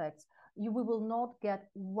aspects, we will not get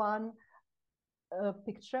one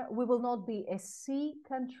picture. We will not be a sea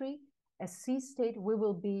country, a sea state. We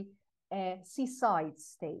will be a seaside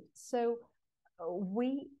state. So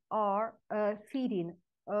we are feeding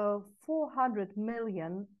 400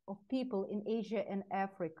 million of people in Asia and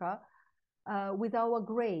Africa with our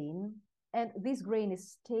grain, and this grain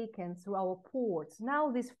is taken through our ports.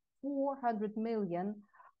 Now these 400 million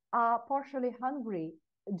are partially hungry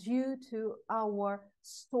due to our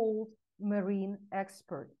stalled marine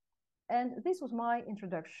export. And this was my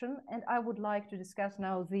introduction, and I would like to discuss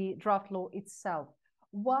now the draft law itself.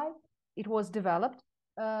 Why it was developed?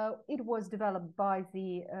 It was developed by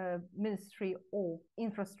the Ministry of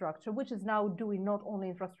Infrastructure, which is now doing not only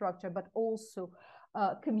infrastructure, but also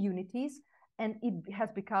communities. And it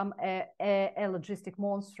has become a logistic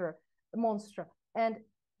monster. And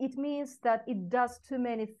it means that it does too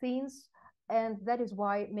many things, and that is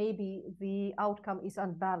why maybe the outcome is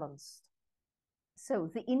unbalanced. So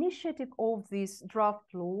the initiative of this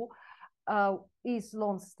draft law is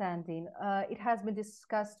long-standing. It has been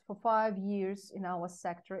discussed for 5 years in our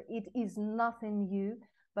sector. It is nothing new,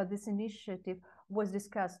 but this initiative was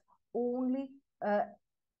discussed only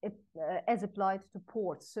as applied to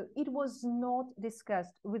ports. So it was not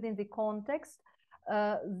discussed within the context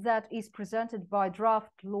that is presented by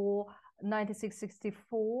draft law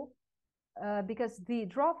 9664, because the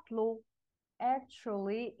draft law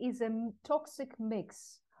actually is a toxic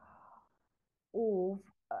mix of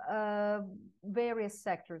various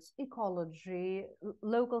sectors: ecology,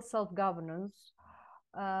 local self-governance,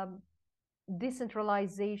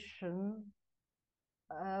 decentralization.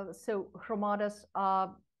 So hromadas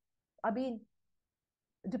are being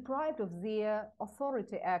deprived of their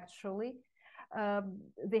authority, actually.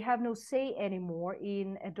 They have no say anymore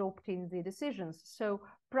in adopting the decisions. So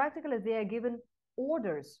practically they are given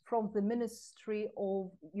orders from the Ministry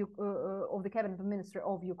of the Cabinet Ministry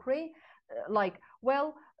of Ukraine, like,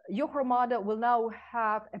 well, your hromada will now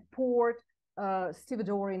have a port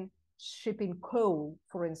stevedoring shipping coal,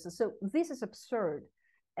 for instance. So this is absurd.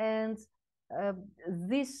 And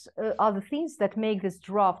these are the things that make this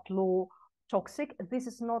draft law toxic. This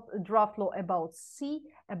is not a draft law about sea,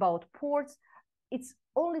 about ports. It's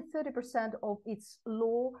only 30% of its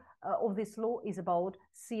law, of this law is about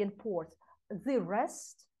sea and ports. The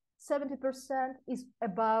rest, 70%, is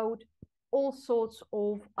about all sorts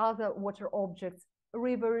of other water objects: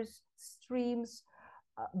 rivers, streams,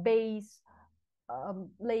 bays,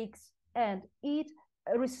 lakes, and it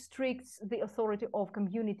restricts the authority of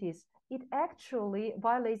communities. It actually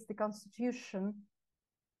violates the constitution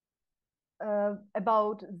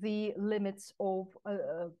about the limits of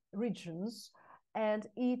regions, and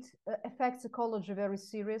it affects ecology very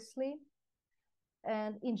seriously.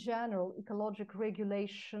 And in general, ecologic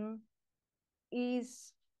regulation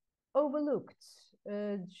is overlooked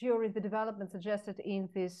during the development suggested in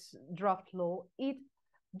this draft law. It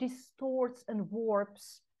distorts and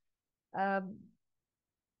warps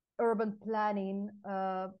urban planning,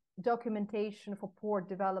 documentation for port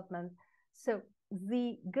development. So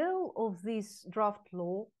the goal of this draft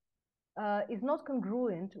law is not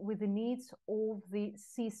congruent with the needs of the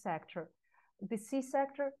sea sector. The sea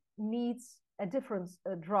sector needs a different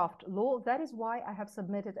draft law. That is why I have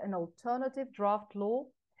submitted an alternative draft law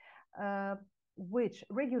which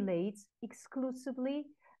regulates exclusively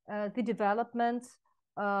the development,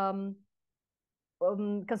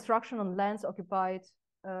 construction on lands occupied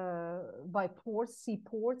by ports,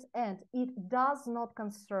 seaports, and it does not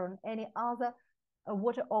concern any other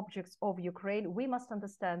water objects of Ukraine. We must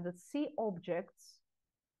understand that sea objects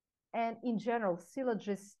and in general sea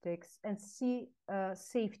logistics and sea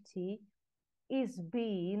safety is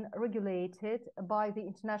being regulated by the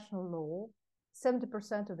international law,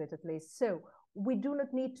 70% of it at least. So we do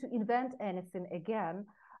not need to invent anything again.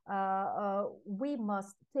 We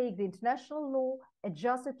must take the international law,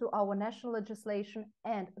 adjust it to our national legislation,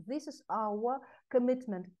 and this is our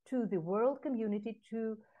commitment to the world community,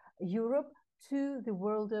 to Europe, to the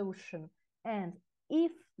world ocean. And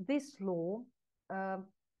if this law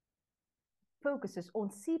focuses on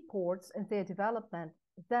seaports and their development,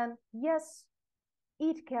 then yes,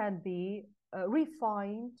 it can be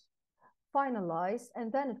refined, finalized,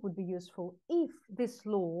 and then it would be useful if this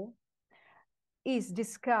law is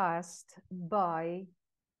discussed by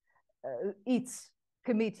its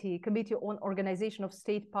committee on organization of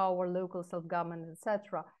state power, local self-government,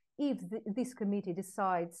 etc. If this committee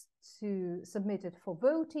decides to submit it for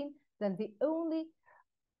voting, then the only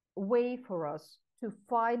way for us to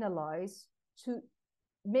finalize, to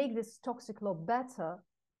make this toxic law better,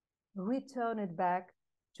 return it back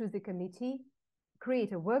to the committee,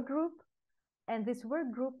 create a work group, and this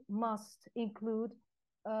work group must include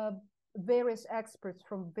various experts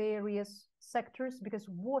from various sectors, because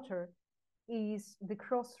water is the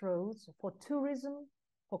crossroads for tourism,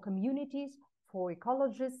 for communities, for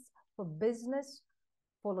ecologists, for business,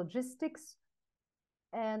 for logistics,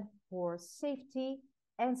 and for safety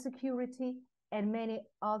and security and many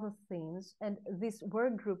other things. And this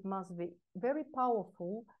work group must be very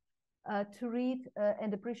powerful to read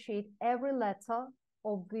and appreciate every letter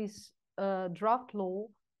of this draft law,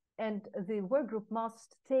 and the work group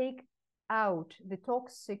must take out the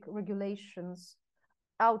toxic regulations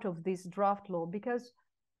out of this draft law, because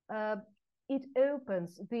it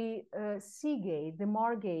opens the sea gate, the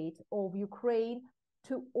margate of Ukraine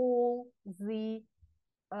to all the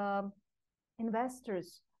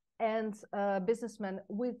investors and businessmen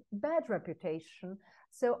with bad reputation.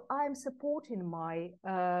 So I'm supporting my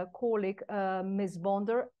colleague, Ms.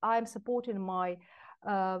 Bonder. I'm supporting my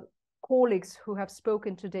colleagues who have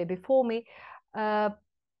spoken today before me.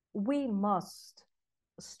 We must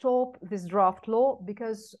stop this draft law,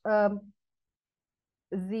 because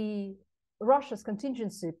the Russia's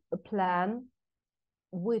contingency plan,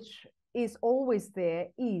 which is always there,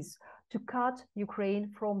 is to cut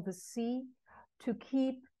Ukraine from the sea,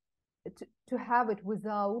 to have it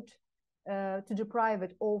without, to deprive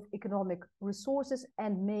it of economic resources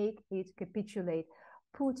and make it capitulate.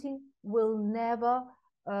 Putin will never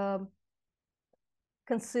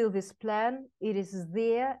conceal this plan. It is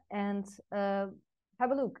there, and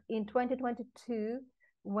have a look. In 2022,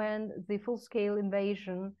 when the full-scale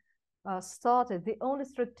invasion started, the only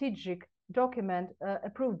strategic document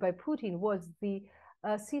approved by Putin was the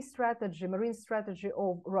sea strategy, marine strategy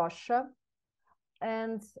of Russia.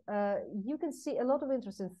 And you can see a lot of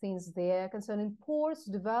interesting things there concerning ports,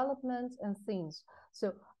 development, and things.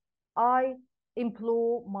 So I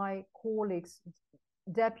implore my colleagues,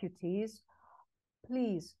 deputies,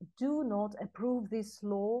 please do not approve this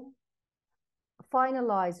law,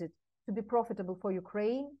 finalize it to be profitable for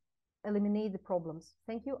Ukraine, eliminate the problems.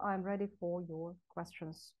 Thank you. I'm ready for your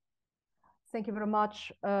questions. Thank you very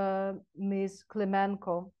much, Ms.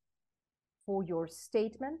 Klemenko, for your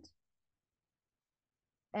statement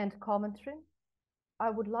and commentary. I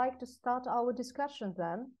would like to start our discussion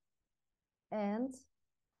then and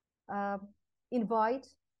invite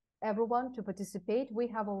everyone to participate. We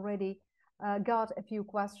have already got a few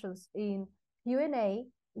questions in Q&A.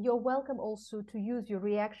 You're welcome also to use your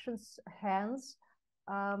reactions hands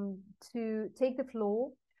to take the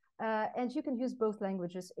floor, and you can use both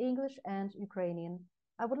languages, English and Ukrainian.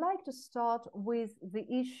 I would like to start with the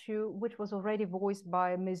issue which was already voiced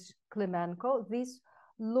by Ms. Klemenko. This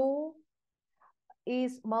law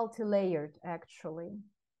is multi-layered, actually,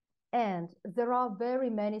 and there are very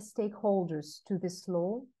many stakeholders to this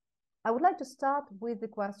law. I would like to start with the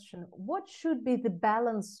question, what should be the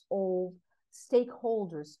balance of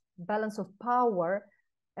stakeholders, balance of power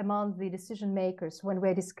among the decision makers when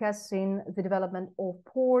we're discussing the development of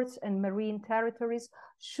ports and marine territories?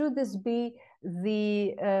 Should this be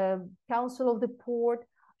the council of the port?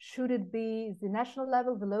 Should it be the national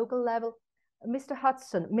level, the local level? Mr.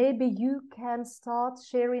 Hudson, maybe you can start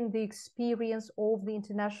sharing the experience of the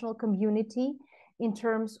international community in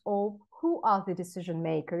terms of who are the decision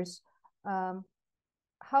makers,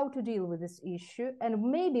 how to deal with this issue, and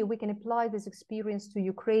maybe we can apply this experience to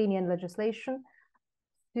Ukrainian legislation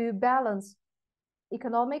to balance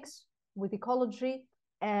economics with ecology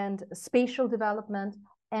and spatial development,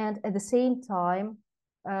 and at the same time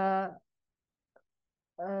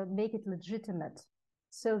make it legitimate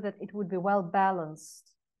so that it would be well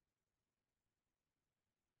balanced.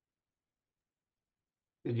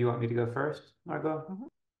 Did you want me to go first, Margot? Mm-hmm.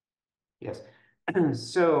 Yes.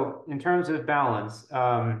 So in terms of balance,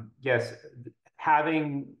 yes,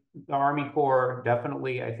 having the Army Corps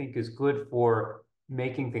definitely, I think, is good for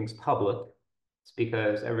making things public. It's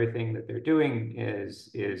because everything that they're doing is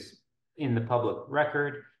in the public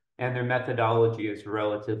record, and their methodology is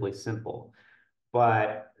relatively simple.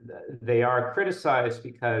 But they are criticized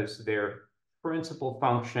because their principal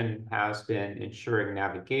function has been ensuring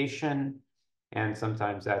navigation, and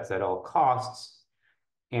sometimes that's at all costs.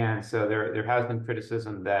 And so there has been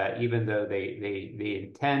criticism that even though they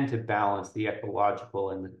intend to balance the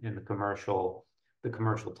ecological and the commercial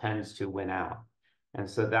tends to win out. And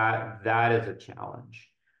so that is a challenge.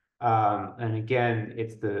 And again,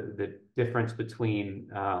 it's the difference between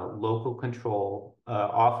local control.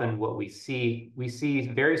 Often what we see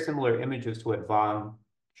very similar images to what Vaughn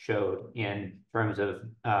showed in terms of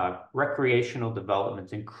recreational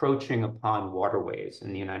developments encroaching upon waterways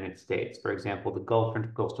in the United States. For example, the Gulf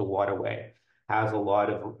Intracoastal Waterway has a lot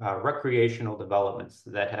of recreational developments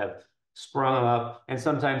that have sprung up, and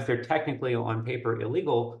sometimes they're technically on paper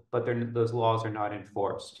illegal, but those laws are not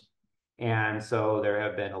enforced. And so there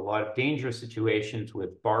have been a lot of dangerous situations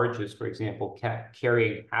with barges, for example,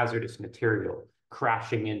 carrying hazardous material,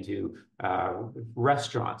 crashing into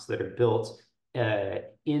restaurants that are built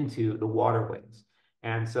into the waterways.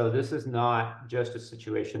 And so this is not just a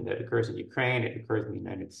situation that occurs in Ukraine, it occurs in the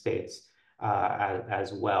United States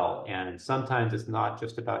as well. And sometimes it's not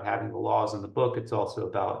just about having the laws in the book, it's also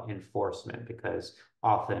about enforcement, because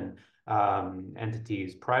often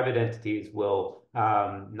private entities will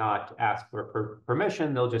not ask for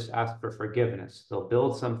permission, they'll just ask for forgiveness. They'll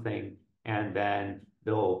build something and then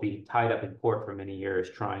they'll be tied up in court for many years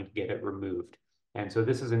trying to get it removed. And so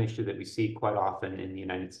this is an issue that we see quite often in the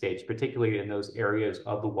United States, particularly in those areas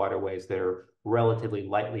of the waterways that are relatively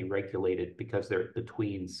lightly regulated because they're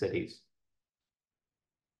between cities.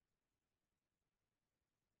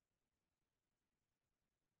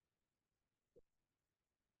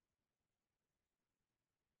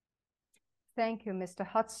 Thank you, Mr.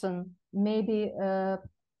 Hudson. Maybe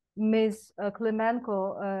Ms.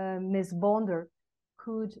 Klemenko, Ms. Bonder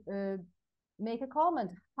could make a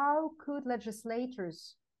comment. How could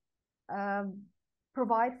legislators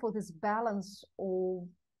provide for this balance of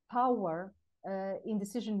power in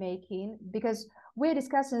decision-making? Because we're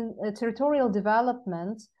discussing territorial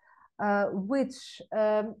development, which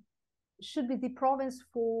should be the province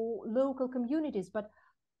for local communities, but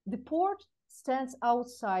the port stands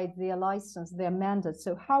outside their license, their mandate.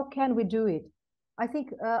 So how can we do it? I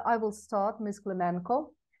think I will start, Ms.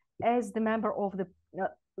 Klemenko, as the member of the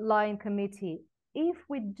Line Committee. If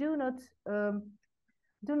we do not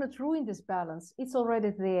ruin this balance, it's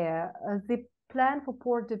already there. The plan for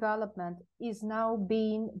port development is now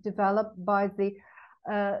being developed by the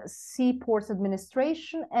Seaports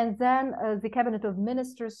Administration, and then the Cabinet of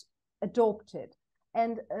Ministers adopted.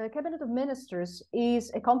 And Cabinet of Ministers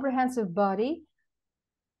is a comprehensive body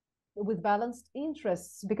with balanced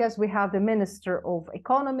interests, because we have the Minister of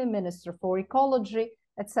Economy, Minister for Ecology,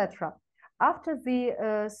 etc. After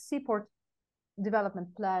the Seaport Development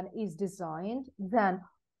Plan is designed, then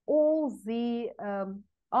all the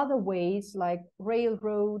other ways like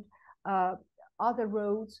railroad, other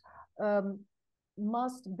roads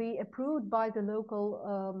must be approved by the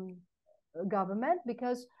local government,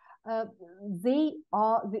 because they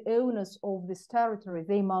are the owners of this territory.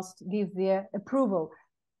 They must give their approval.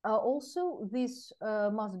 Also, this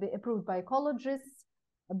must be approved by ecologists,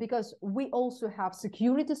 because we also have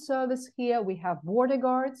security service here, we have border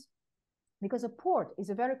guards, because a port is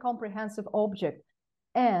a very comprehensive object,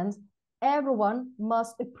 and everyone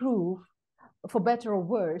must approve, for better or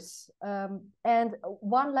worse. And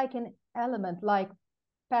one like an element like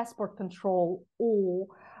passport control or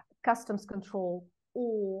customs control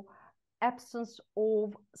or absence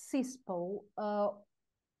of CISPO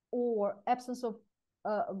or absence of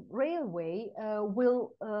railway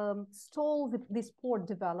will stall this port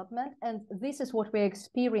development. And this is what we're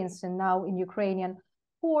experiencing now in Ukrainian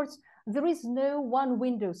ports. There is no one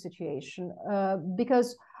window situation,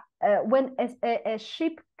 because when a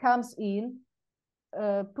ship comes in,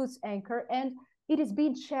 puts anchor, and it is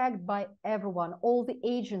being checked by everyone, all the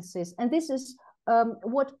agencies, and this is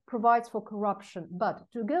what provides for corruption. But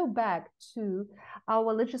to go back to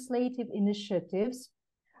our legislative initiatives,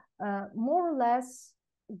 more or less,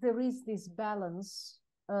 there is this balance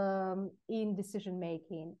in decision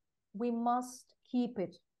making. We must keep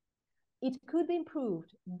it. It could be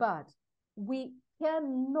improved, but we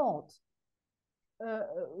cannot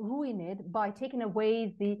ruin it by taking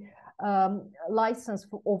away the license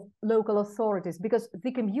of local authorities, because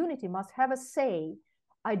the community must have a say.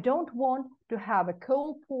 I don't want to have a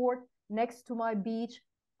coal port next to my beach.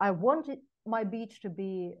 I want my beach to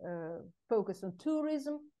be focused on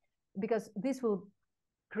tourism, because this will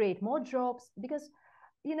create more jobs. Because,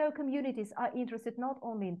 you know, communities are interested not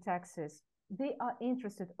only in taxes, they are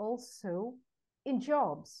interested also in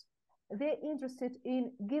jobs. They're interested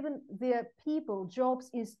in giving their people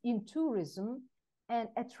jobs in tourism and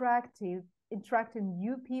attracting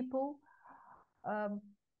new people.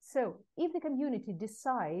 So if the community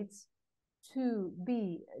decides to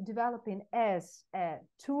be developing as a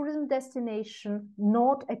tourism destination,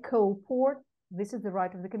 not a coal port, this is the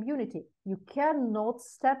right of the community. You cannot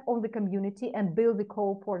step on the community and build the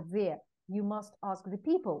coal port there. You must ask the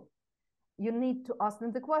people. You need to ask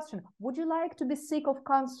them the question, would you like to be sick of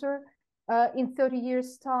cancer in 30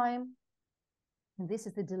 years' time? And this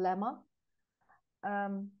is the dilemma.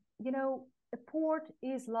 You know, a port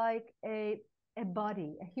is like a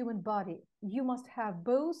body, a human body. You must have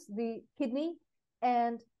both the kidney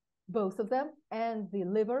and both of them and the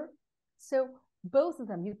liver. So both of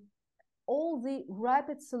them, all the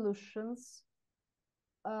rapid solutions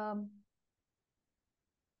are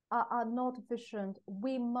not efficient.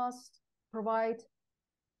 We must provide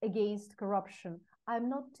against corruption. I'm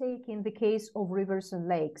not taking the case of rivers and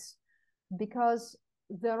lakes, because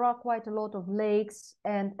there are quite a lot of lakes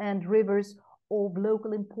and rivers of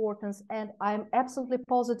local importance, and I'm absolutely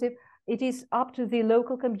positive it is up to the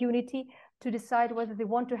local community to decide whether they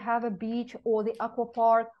want to have a beach or the aqua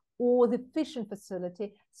park or the fishing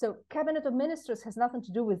facility. So Cabinet of Ministers has nothing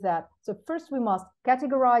to do with that. So first we must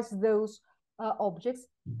categorize those objects.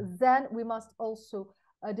 Then we must also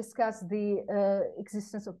discuss the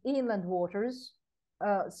existence of inland waters,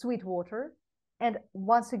 sweet water. And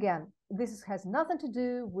once again, this has nothing to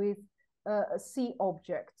do with sea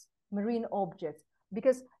objects, marine objects,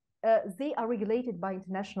 because they are regulated by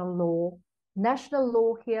international law. National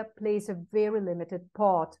law here plays a very limited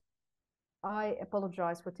part. I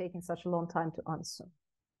apologize for taking such a long time to answer.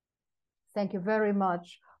 Thank you very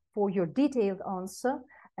much for your detailed answer.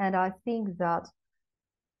 And I think that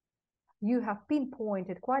you have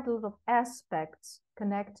pinpointed quite a lot of aspects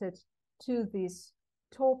connected to this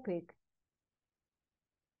topic.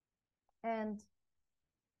 And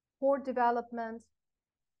port development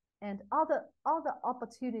and other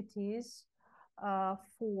opportunities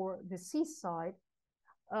for the seaside.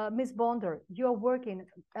 Ms. Bonder, you are working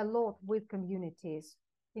a lot with communities.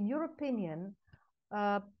 In your opinion,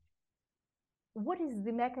 what is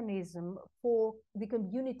the mechanism for the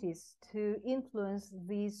communities to influence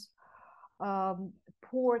these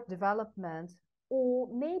port development, or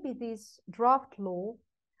maybe this draft law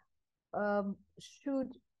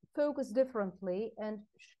should focus differently and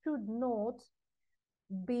should not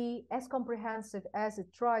be as comprehensive as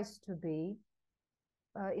it tries to be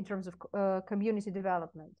in terms of community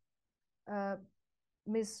development?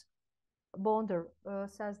 Ms. Bonder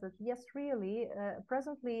says that, yes, really,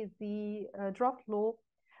 presently the draft law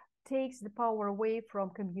takes the power away from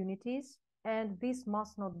communities, and this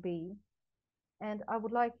must not be. And I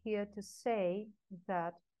would like here to say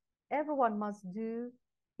that everyone must do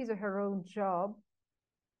his or her own job.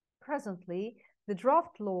 Presently, the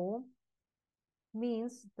draft law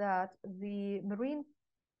means that the Marine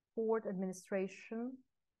Port Administration,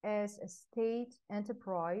 as a state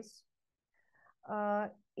enterprise,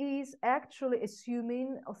 is actually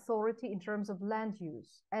assuming authority in terms of land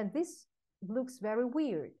use. And this looks very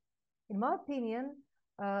weird. In my opinion,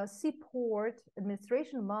 Seaport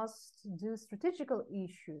Administration must do strategical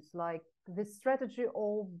issues like the strategy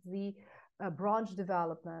of the branch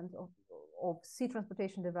development, of sea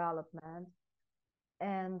transportation development,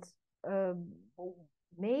 and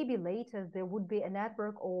maybe later there would be a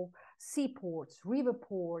network of seaports, river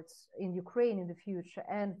ports in Ukraine in the future.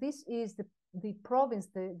 And this is the province,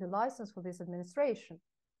 the license for this administration.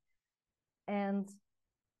 And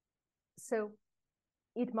so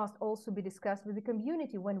it must also be discussed with the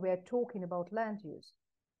community when we are talking about land use.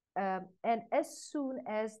 And as soon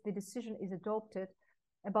as the decision is adopted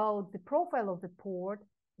about the profile of the port,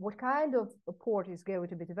 what kind of a port is going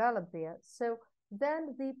to be developed there, so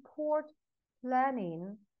then the port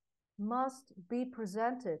planning must be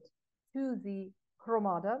presented to the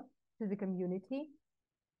Hromada, to the community,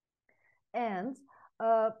 and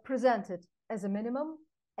presented as a minimum,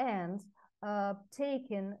 and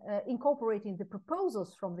incorporating the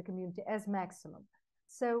proposals from the community as maximum.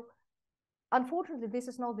 So unfortunately, this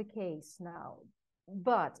is not the case now.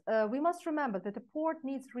 But we must remember that the port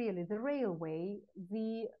needs really the railway,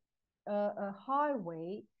 the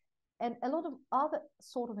highway, and a lot of other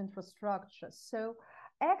sort of infrastructure. So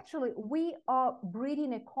actually, we are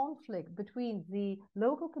breeding a conflict between the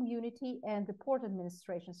local community and the port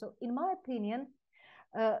administration. So in my opinion,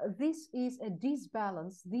 this is a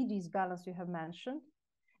disbalance, the disbalance you have mentioned.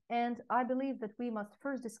 And I believe that we must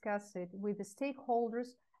first discuss it with the stakeholders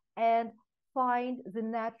and find the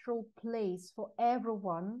natural place for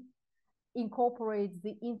everyone, incorporate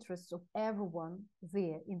the interests of everyone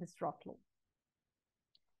there in this draft law.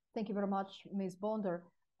 Thank you very much, Ms. Bonder.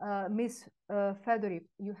 Ms. Fedorov,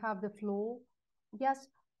 you have the floor. Yes,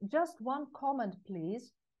 just one comment,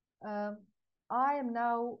 please. I am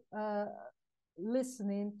now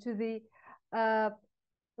listening to the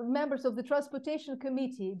members of the Transportation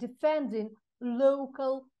Committee defending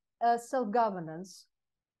local self-governance.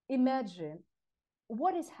 Imagine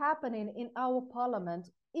what is happening in our parliament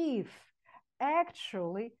if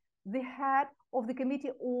actually the head of the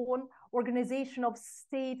Committee on Organization of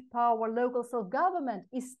State Power, Local Self-Government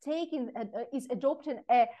is adopting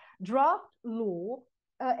a draft law,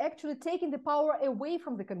 actually taking the power away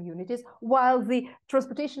from the communities, while the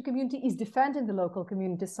transportation community is defending the local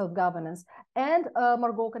community self-governance. And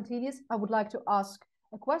Margot continues, I would like to ask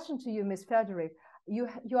a question to you, Ms. Federic. You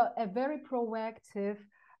are a very proactive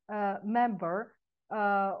member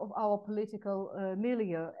of our political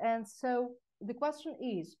milieu. And so the question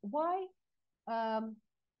is, why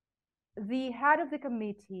the head of the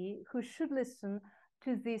committee, who should listen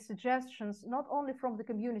to the suggestions, not only from the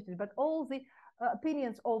community, but all the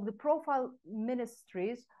opinions of the profile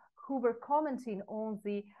ministries who were commenting on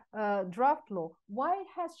the draft law, why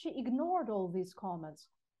has she ignored all these comments?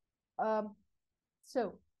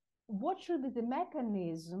 So what should be the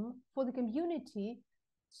mechanism for the community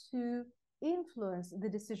to influence the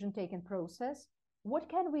decision-taking process? What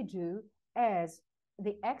can we do as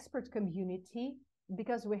the expert community,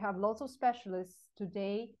 because we have lots of specialists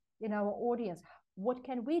today in our audience? What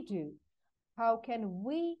can we do? How can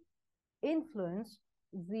we influence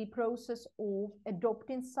the process of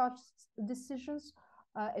adopting such decisions,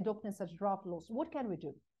 adopting such draft laws? What can we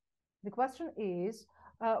do? The question is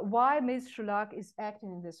why Ms. Shulak is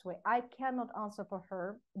acting in this way. I cannot answer for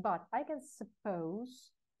her, but I can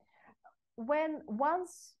suppose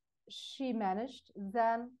once she managed,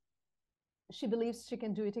 then she believes she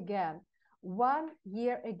can do it again. 1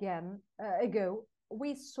 year ago,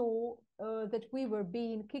 we saw that we were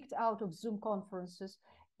being kicked out of Zoom conferences,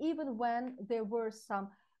 even when there were some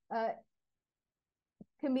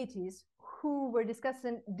committees who were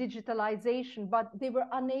discussing digitalization, but they were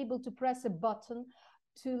unable to press a button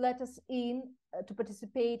to let us in to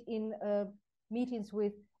participate in meetings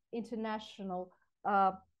with international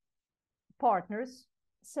partners.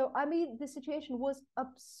 So, I mean, the situation was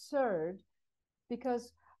absurd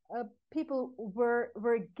because people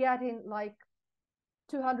were getting like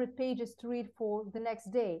 200 pages to read for the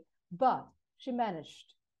next day, but she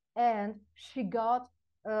managed and she got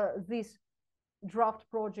this draft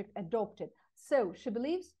project adopted. So she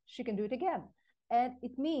believes she can do it again. And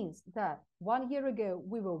it means that 1 year ago,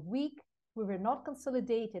 we were weak, we were not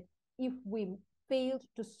consolidated if we failed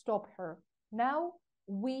to stop her. Now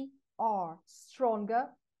we are stronger.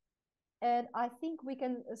 And I think we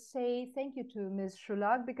can say thank you to Ms.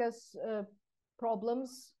 Shulak, because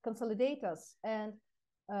problems consolidate us and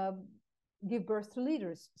give birth to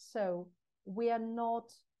leaders. So we are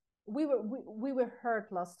not, we were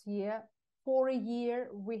hurt last year. For a year,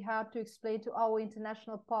 we had to explain to our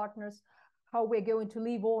international partners how we're going to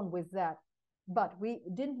live on with that. But we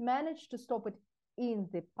didn't manage to stop it in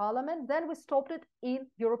the parliament. Then we stopped it in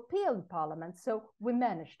European Parliament. So we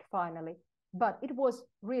managed finally. But it was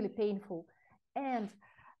really painful. And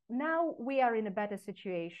now we are in a better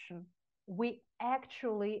situation. We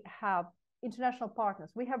actually have international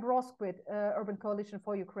partners. We have Rosquit, Urban Coalition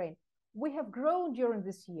for Ukraine. We have grown during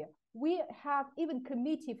this year. We have even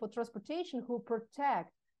Committee for Transportation who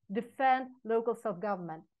protect, defend local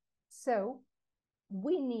self-government. So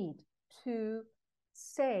we need to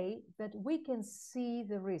say that we can see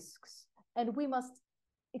the risks, and we must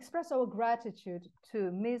express our gratitude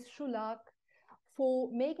to Ms. Shulak for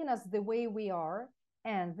making us the way we are,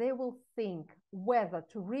 and they will think whether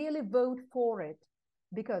to really vote for it.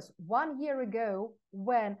 Because 1 year ago,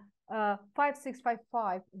 when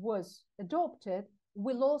 5655 was adopted,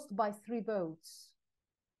 we lost by 3 votes.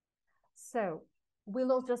 So we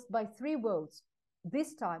lost just by 3 votes.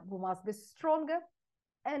 This time we must be stronger,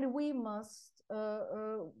 and we must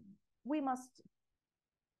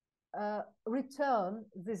return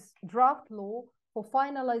this draft law for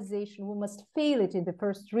finalization. We must fail it in the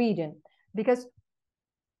first reading, because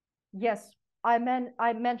yes, I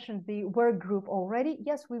mentioned the work group already.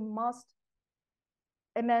 Yes, we must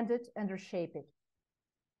amend it and reshape it.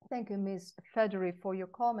 Thank you, Ms. Federic, for your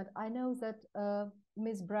comment. I know that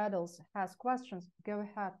Ms. Bradels has questions. Go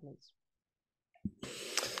ahead, please.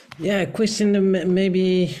 Yeah, a question,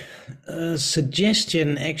 maybe a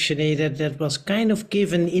suggestion actually that was kind of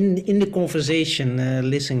given in the conversation,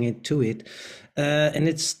 listening to it. And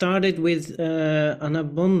it started with Anna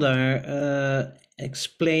Bondar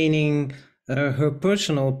explaining her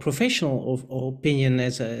personal professional opinion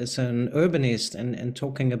as an urbanist, and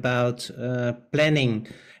talking about planning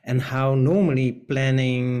and how normally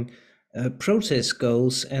planning process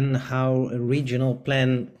goes, and how a regional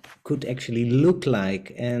plan could actually look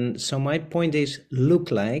like. And so my point is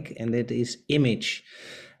look like, and that is image.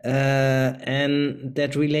 And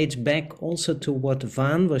that relates back also to what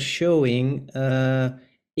Van was showing,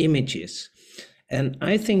 images. And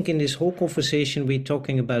I think in this whole conversation, we're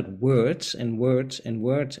talking about words and words and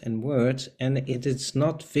words and words, and it is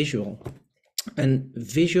not visual. And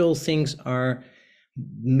visual things are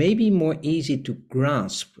maybe more easy to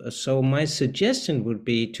grasp. So my suggestion would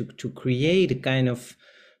be to create a kind of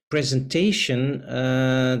presentation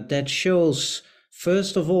that shows,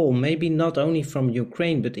 first of all, maybe not only from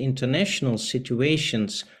Ukraine, but international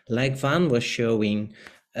situations like Van was showing,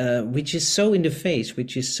 which is so in the face,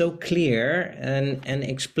 which is so clear, and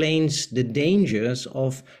explains the dangers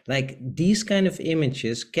of, like, these kind of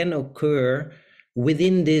images can occur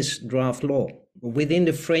within this draft law. Within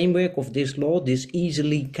the framework of this law, this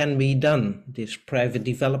easily can be done. These private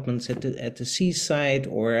developments at the seaside,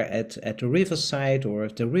 or at the riverside, or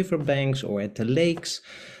at the riverbanks, or at the lakes,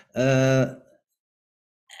 and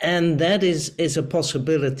that is a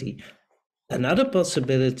possibility. Another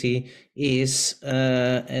possibility is,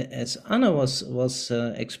 as Anna was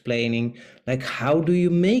explaining, like, how do you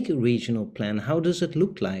make a regional plan? How does it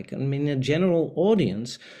look like? I mean, a general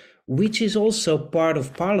audience, which is also part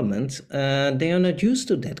of Parliament, they are not used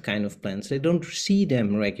to that kind of plans. They don't see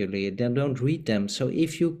them regularly. They don't read them. So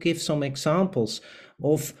if you give some examples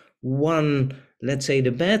of one, let's say,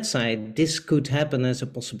 the bad side, this could happen as a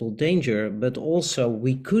possible danger, but also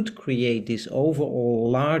we could create this overall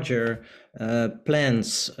larger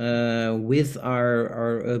plans with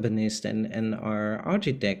our urbanists and our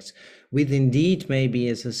architects, with indeed, maybe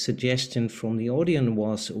as a suggestion from the audience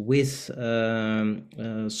was, with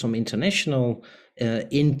some international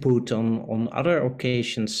input on other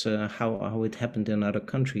occasions, how it happened in other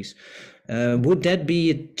countries. Would that be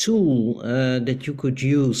a tool that you could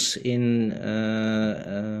use in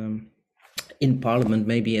Parliament,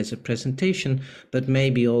 maybe as a presentation, but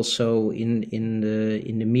maybe also in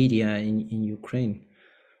the media in Ukraine?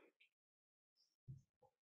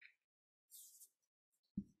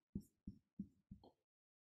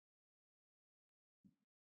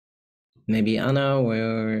 Maybe Anna,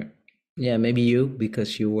 or yeah, maybe you,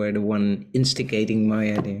 because you were the one instigating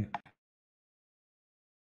my idea.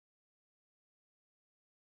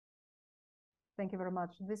 Thank you very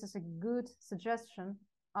much. This is a good suggestion.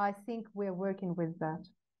 I think we're working with that.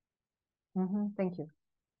 Thank you.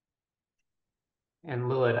 And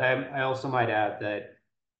Lilith, I also might add that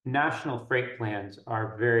national freight plans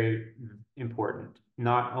are very important,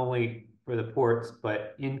 not only for the ports,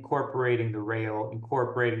 but incorporating the rail,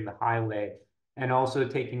 incorporating the highway, and also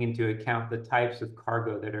taking into account the types of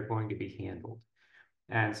cargo that are going to be handled.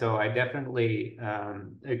 And so I definitely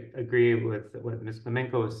agree with what Ms.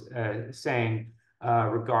 Klemenko was saying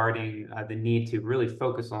regarding the need to really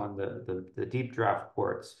focus on the deep draft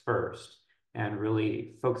ports first, and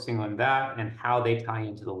really focusing on that and how they tie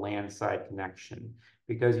into the land side connection,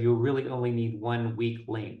 because you really only need one weak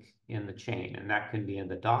link in the chain, and that can be in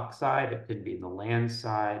the dock side, it could be in the land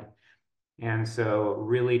side. And so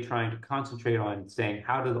really trying to concentrate on saying,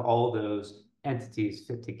 how do all those entities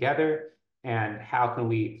fit together, and how can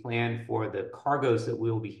we plan for the cargoes that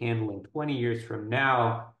we'll be handling 20 years from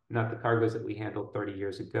now, not the cargoes that we handled 30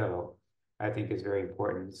 years ago, I think is very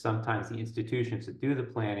important. Sometimes the institutions that do the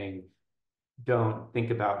planning don't think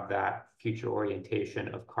about that future orientation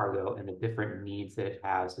of cargo and the different needs that it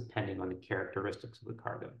has depending on the characteristics of the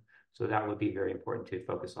cargo. So that would be very important to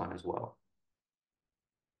focus on as well.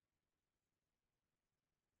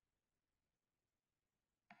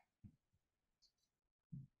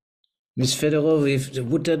 Ms. Fedorov,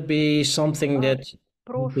 would that be something that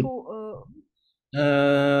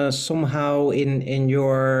somehow in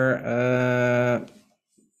your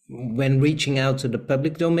when reaching out to the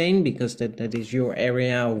public domain, because that is your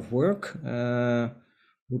area of work,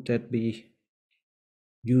 would that be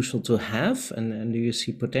useful to have, and do you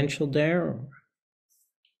see potential there?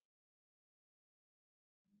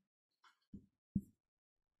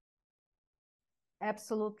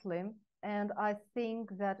 Absolutely. And I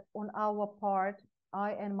think that on our part,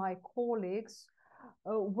 I and my colleagues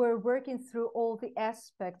were working through all the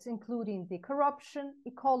aspects, including the corruption,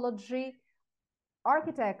 ecology.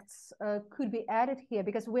 Architects could be added here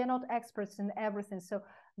because we're not experts in everything. So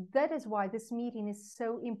that is why this meeting is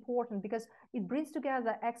so important, because it brings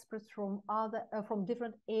together experts from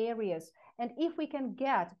different areas. And if we can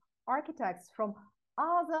get architects from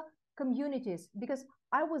other communities, because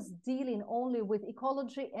I was dealing only with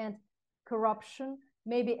ecology and corruption,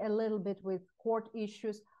 maybe a little bit with court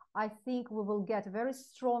issues, I think we will get a very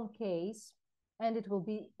strong case and it will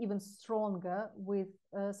be even stronger with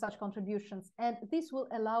such contributions. And this will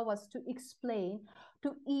allow us to explain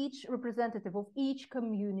to each representative of each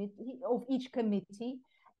community, of each committee,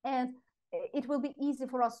 and it will be easy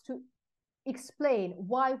for us to explain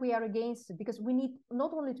why we are against it, because we need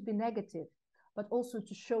not only to be negative, but also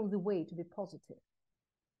to show the way to be positive.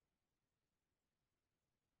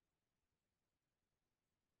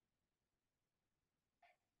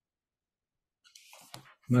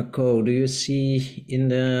 Marco, do you see in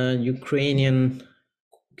the Ukrainian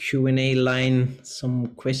Q&A line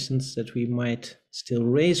some questions that we might still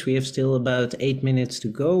raise? We have still about 8 minutes to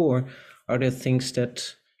go, or are there things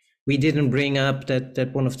that we didn't bring up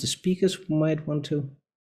that one of the speakers might want to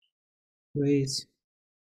raise?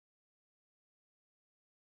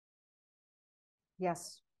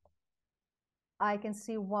 Yes. I can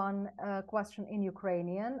see one question in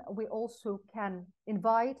Ukrainian. We also can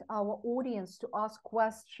invite our audience to ask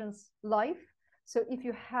questions live. So if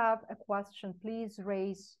you have a question, please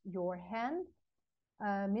raise your hand.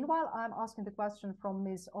 Meanwhile, I'm asking the question from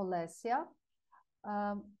Ms. Olesia.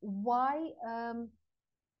 Why,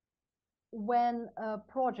 when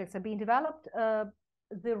projects are being developed,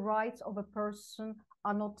 the rights of a person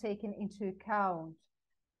are not taken into account?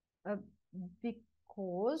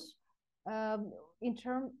 Because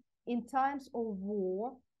in times of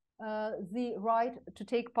war, the right to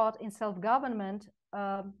take part in self-government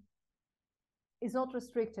is not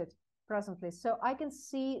restricted presently. So I can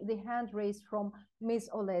see the hand raised from Ms.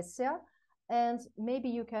 Olesia, and maybe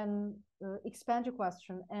you can expand your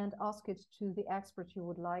question and ask it to the expert you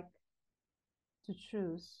would like to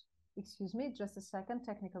choose. Excuse me, just a second,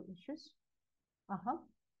 technical issues.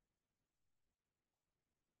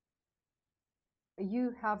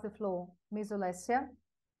 You have the floor, Ms. Olesia.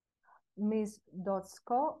 Ms.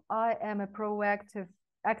 Dotsko, I am a proactive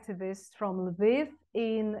activist from Lviv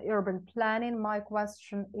in urban planning. My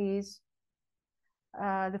question is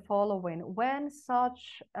the following. When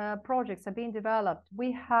such projects are being developed,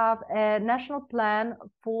 we have a national plan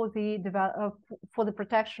for the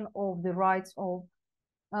protection of the rights of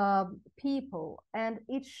people, and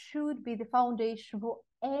it should be the foundation for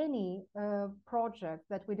any project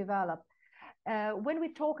that we develop. When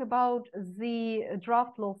we talk about the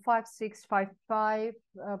draft law 5655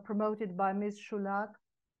 promoted by Ms. Shulak,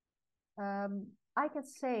 I can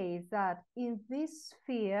say that in this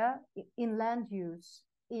sphere, in land use,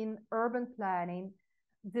 in urban planning,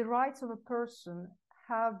 the rights of a person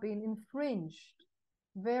have been infringed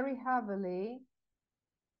very heavily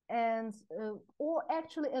and or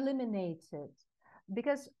actually eliminated.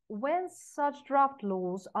 Because when such draft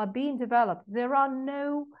laws are being developed, there are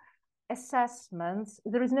no assessments,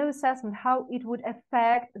 there is no assessment how it would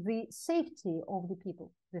affect the safety of the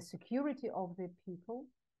people, the security of the people.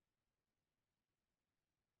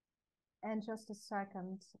 And just a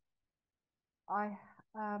second,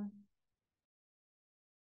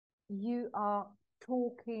 you are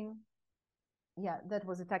talking, yeah, that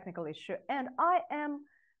was a technical issue. And I am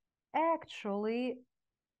actually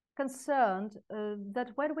concerned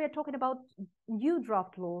that when we are talking about new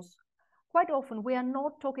draft laws, quite often we are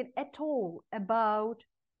not talking at all about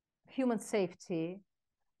human safety.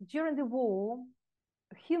 During the war,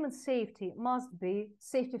 human safety must be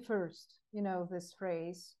safety first, you know this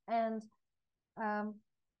phrase. And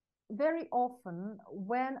very often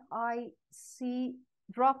when I see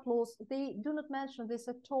draft laws, they do not mention this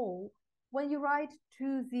at all. When you write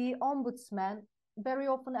to the ombudsman, very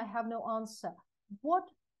often I have no answer. What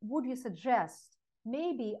would you suggest?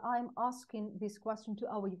 Maybe I'm asking this question to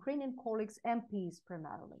our Ukrainian colleagues, MPs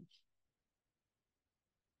primarily.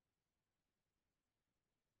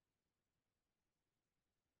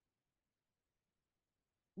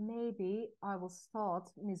 Maybe I will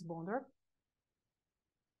start, Ms. Bonder.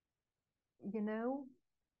 You know,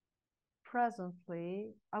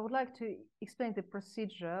 presently, I would like to explain the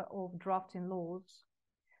procedure of drafting laws.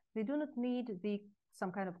 They do not need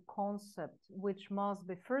some kind of concept which must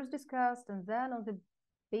be first discussed, and then on the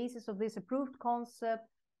basis of this approved concept,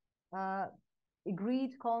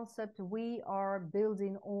 agreed concept, we are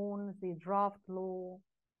building on the draft law,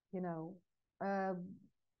 you know.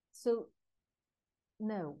 So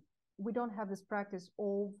no, we don't have this practice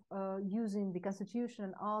of using the constitution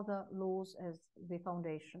and other laws as the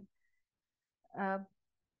foundation.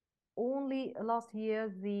 Only last year,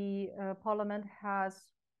 the Parliament has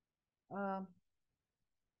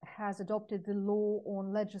adopted the law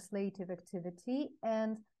on legislative activity,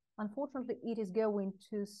 and unfortunately, it is going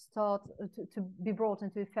to start to be brought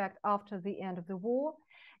into effect after the end of the war,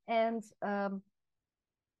 and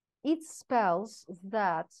it spells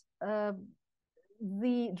that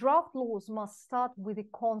the draft laws must start with a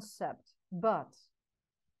concept, but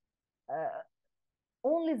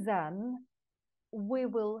only then we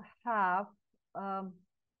will have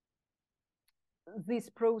this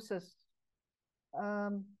process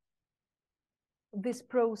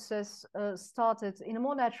started in a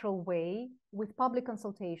more natural way with public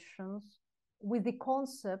consultations, with the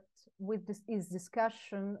concept, with this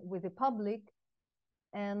discussion with the public.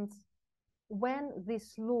 And when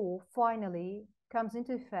this law finally comes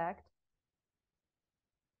into effect,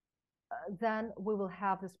 then we will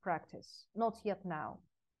have this practice, not yet now.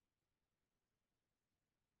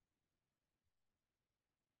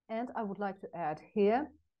 And I would like to add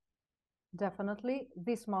here, definitely,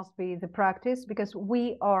 this must be the practice, because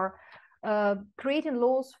we are creating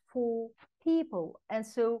laws for people. And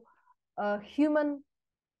so human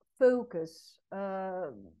focus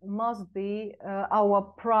must be our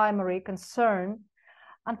primary concern.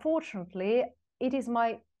 Unfortunately, it is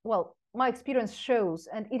my experience shows,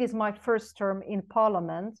 and it is my first term in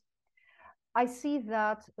Parliament, I see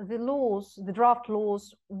that the laws, the draft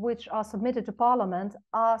laws which are submitted to Parliament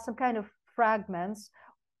are some kind of fragments,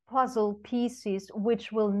 puzzle pieces,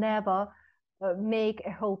 which will never make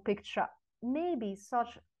a whole picture. Maybe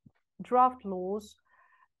such draft laws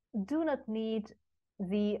do not need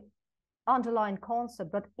the underlying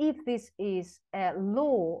concept, but if this is a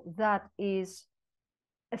law that is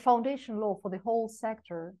a foundation law for the whole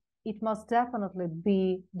sector, it must definitely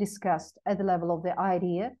be discussed at the level of the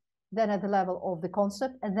idea, then at the level of the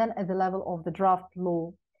concept, and then at the level of the draft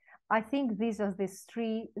law. I think these are the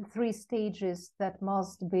three stages that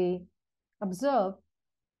must be observed,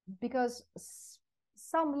 because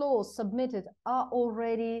some laws submitted are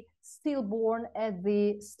already stillborn at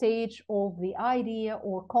the stage of the idea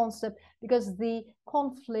or concept, because the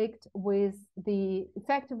conflict with the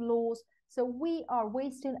effective laws. So we are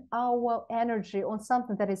wasting our energy on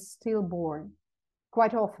something that is stillborn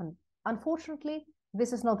quite often. Unfortunately,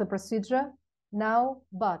 this is not the procedure now,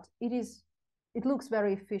 but it looks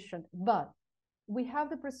very efficient. But we have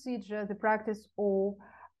the procedure, the practice of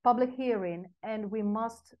public hearing, and we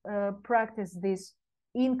must practice this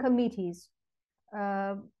in committees.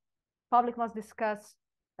 Public must discuss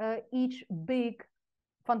each big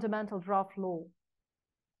fundamental draft law.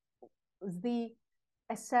 The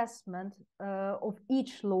assessment of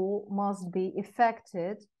each law must be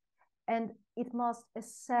effected, and it must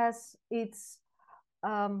assess its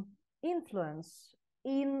influence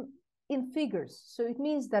in figures. So it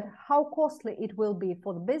means that how costly it will be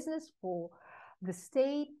for the business, for the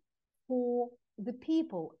state, for the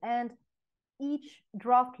people. And each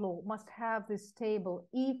draft law must have this table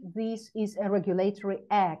if this is a regulatory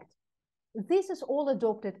act. This is all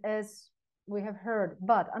adopted, as we have heard,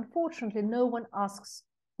 but unfortunately no one asks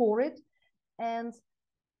for it, and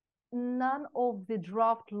none of the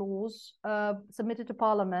draft laws submitted to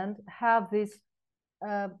Parliament have this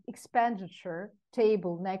expenditure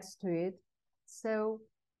table next to it. So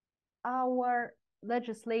our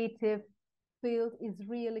legislative field is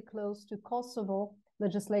really close to Kosovo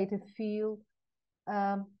legislative field,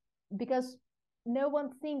 because no one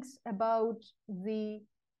thinks about the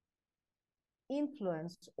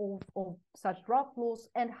influence of such draft laws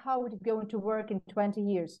and how it is going to work in 20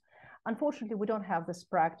 years. Unfortunately, we don't have this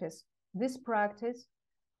practice. This practice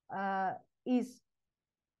is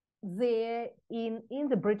there in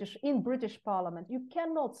British Parliament. You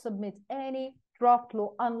cannot submit any draft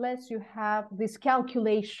law unless you have this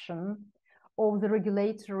calculation of the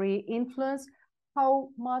regulatory influence. How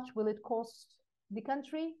much will it cost the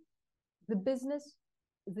country, the business,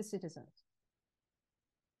 the citizens?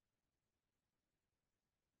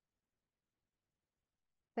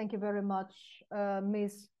 Thank you very much,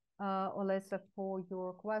 Ms. Olesa, for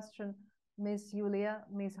your question. Ms. Yulia,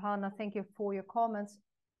 Ms. Hanna, thank you for your comments.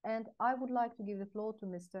 And I would like to give the floor to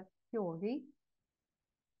Mr. Georgi.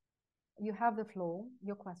 You have the floor,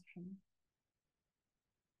 your question.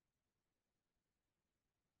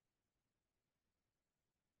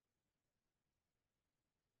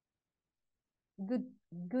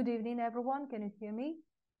 Good evening, everyone. Can you hear me?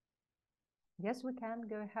 Yes, we can.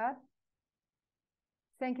 Go ahead.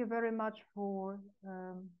 Thank you very much for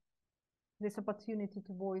this opportunity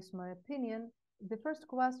to voice my opinion. The first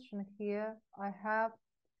question here I have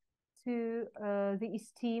to the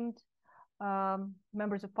esteemed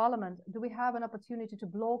members of Parliament. Do we have an opportunity to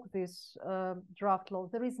block this draft law?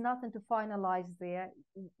 There is nothing to finalize there.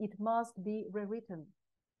 It must be rewritten.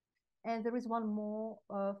 And there is one more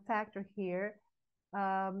factor here,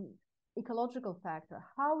 ecological factor.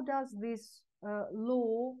 How does this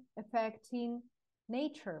law affecting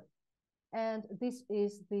nature? And this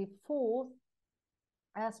is the fourth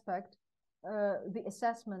aspect, the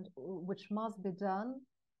assessment which must be done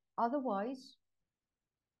Otherwise,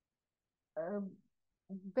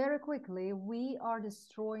 very quickly, we are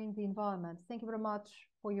destroying the environment. Thank you very much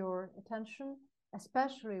for your attention,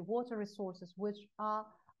 especially water resources, which are,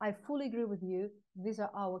 I fully agree with you, these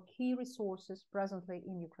are our key resources presently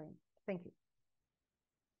in Ukraine. Thank you.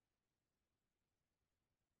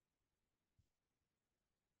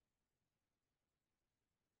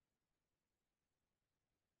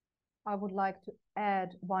 I would like to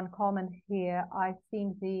add one comment here. I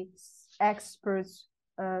think the experts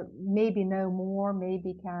maybe know more,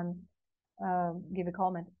 maybe can give a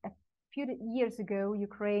comment. A few years ago,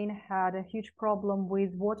 Ukraine had a huge problem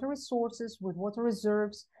with water resources, with water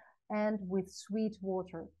reserves, and with sweet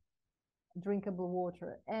water, drinkable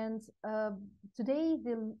water. And today,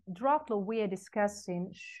 the draft law we are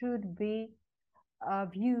discussing should be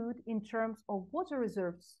viewed in terms of water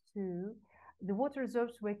reserves too. The water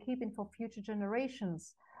reserves we're keeping for future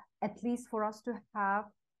generations, at least for us to have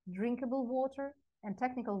drinkable water and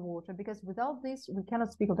technical water, because without this, we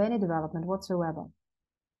cannot speak of any development whatsoever.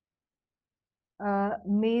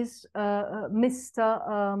 Mr.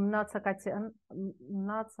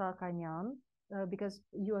 Natsakanyan, because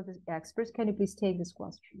you are the experts, can you please take this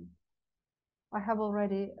question? I have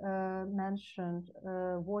already mentioned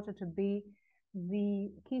water to be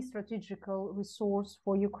the key strategical resource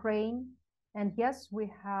for Ukraine. And yes,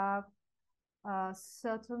 we have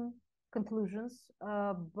certain conclusions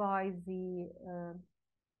by the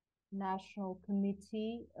National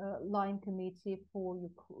Committee, Line Committee for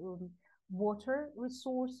water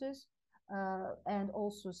resources and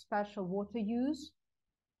also special water use.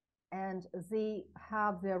 And they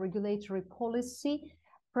have their regulatory policy.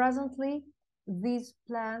 Presently, these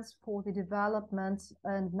plans for the development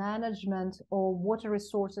and management of water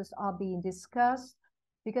resources are being discussed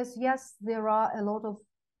because, yes, there are a lot of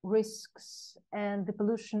risks and the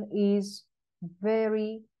pollution is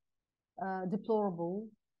very deplorable,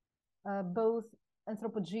 both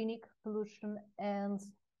anthropogenic pollution and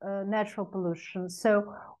natural pollution.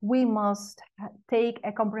 So we must take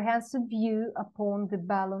a comprehensive view upon the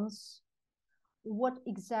balance. What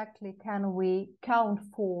exactly can we count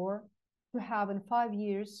for to have in 5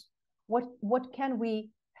 years? What can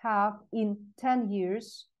we have in 10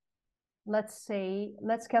 years? Let's say,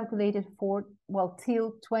 let's calculate it for, well,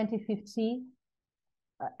 till 2050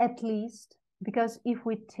 at least, because if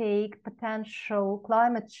we take potential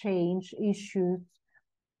climate change issues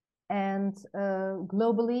and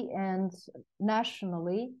globally and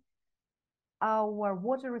nationally, our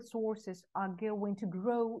water resources are going to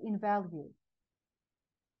grow in value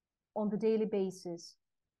on the daily basis.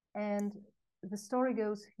 And the story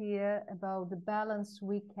goes here about the balance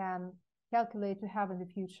we can calculate to have in the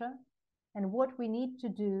future and what we need to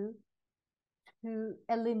do to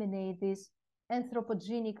eliminate this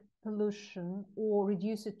anthropogenic pollution or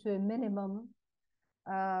reduce it to a minimum,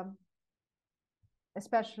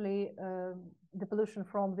 especially the pollution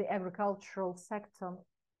from the agricultural sector.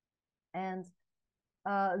 And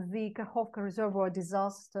the Kakhovka Reservoir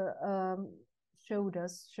disaster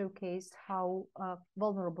showcased how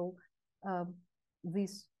vulnerable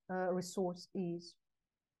this resource is.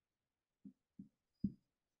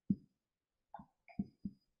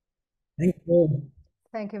 Thank you.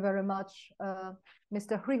 Thank you very much,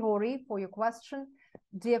 Mr. Hrihori, for your question.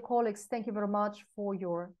 Dear colleagues, thank you very much for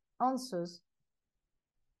your answers.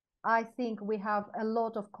 I think we have a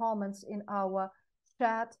lot of comments in our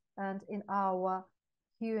chat and in our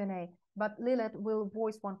Q&A, but Lilith will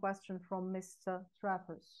voice one question from Mr.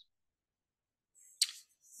 Traffers.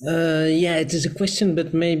 Yeah, it is a question,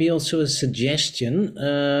 but maybe also a suggestion.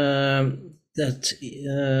 That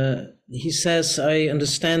he says, I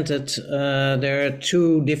understand that there are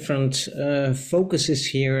two different focuses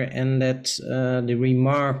here, and that the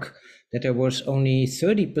remark that there was only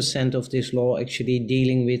 30% of this law actually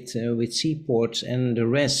dealing with seaports and the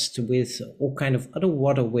rest with all kind of other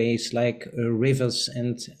waterways like rivers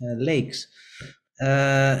and lakes.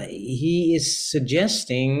 He is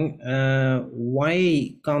suggesting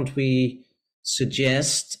why can't we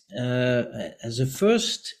suggest as a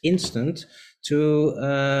first instant to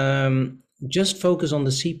just focus on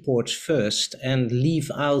the seaports first and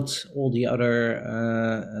leave out all the other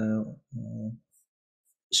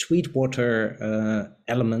sweetwater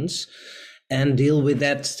elements and deal with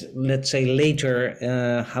that, let's say, later,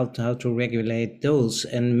 how to regulate those.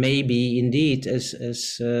 And maybe indeed, as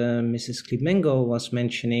Mrs. Klimenko was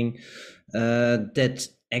mentioning, that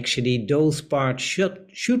actually those parts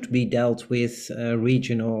should be dealt with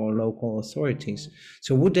regional or local authorities.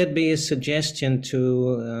 So would that be a suggestion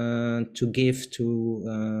to give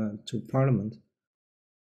to Parliament?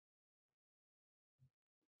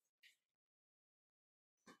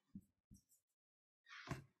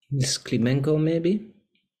 Ms. Klimenko, maybe?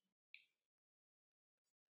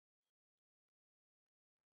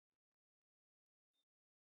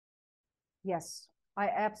 Yes, I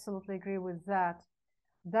absolutely agree with that.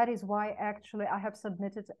 That is why actually I have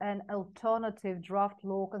submitted an alternative draft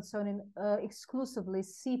law concerning exclusively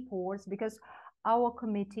seaports, because our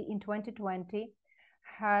committee in 2020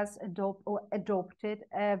 has adopted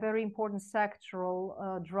a very important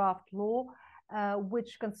sectoral draft law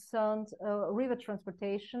which concerns river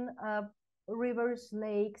transportation, rivers,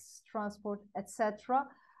 lakes, transport, etc.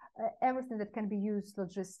 Everything that can be used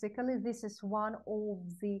logistically. This is one of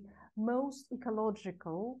the most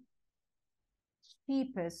ecological,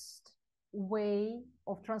 cheapest way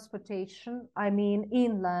of transportation, I mean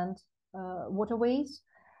inland waterways,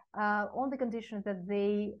 on the condition that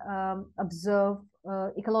they observe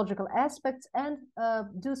ecological aspects and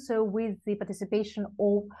do so with the participation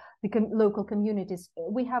of the local communities.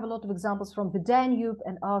 We have a lot of examples from the Danube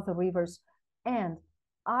and other rivers. And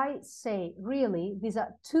I say, really, these are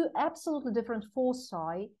two absolutely different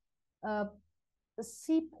foci.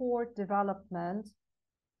 Seaport development,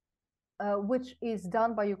 which is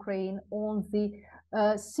done by Ukraine on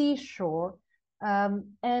the seashore, and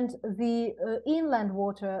the inland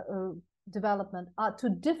water development are two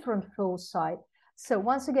different foci. So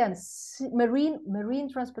once again, marine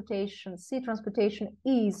transportation, sea transportation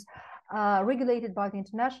is regulated by the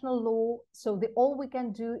international law. So all we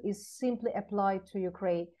can do is simply apply to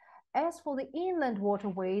Ukraine. As for the inland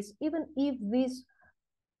waterways, even if these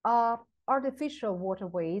are artificial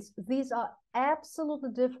waterways, these are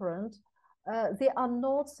absolutely different. They are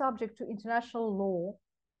not subject to international law.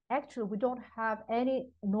 Actually, we don't have any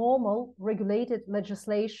normal regulated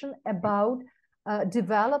legislation about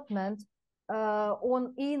development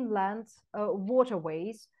on inland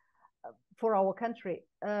waterways for our country.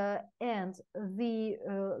 And the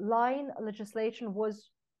line legislation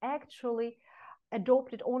was actually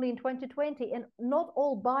adopted only in 2020, and not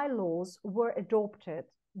all bylaws were adopted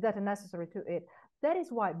that are necessary to it. That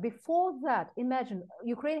is why before that, imagine,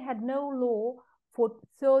 Ukraine had no law for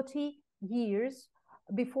 30 years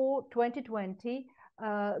before 2020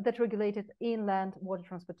 that regulated inland water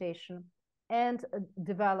transportation and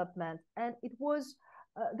development. And it was,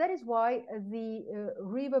 that is why the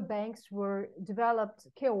river banks were developed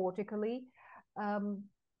chaotically.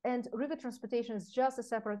 And river transportation is just a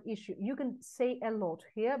separate issue. You can say a lot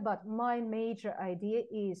here, but my major idea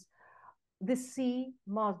is the sea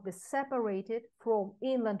must be separated from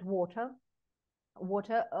inland water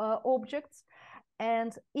objects.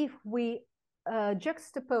 And if we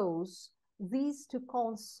juxtapose these two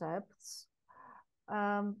concepts,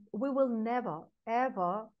 we will never,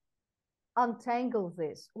 ever untangle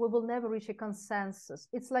this. We will never reach a consensus.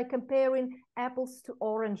 It's like comparing apples to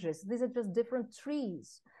oranges. These are just different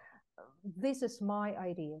trees. This is my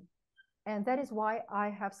idea. And that is why I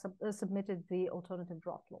have submitted the alternative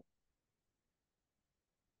draft law.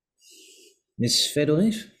 Ms.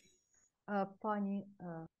 Fedorov?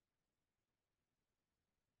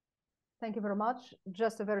 Thank you very much.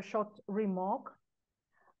 Just a very short remark.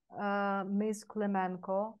 Ms.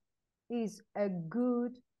 Klimenko is a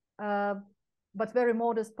good but very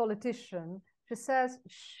modest politician. She says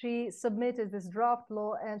she submitted this draft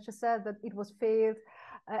law and she said that it was failed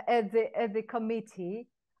at the committee.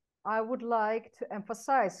 I would like to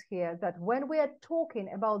emphasize here that when we are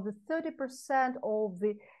talking about the 30% of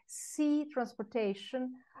the sea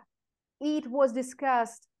transportation, it was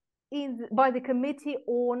discussed by the Committee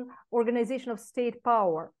on Organization of State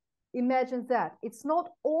Power. Imagine that. It's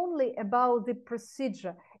not only about the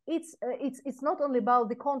procedure. It's not only about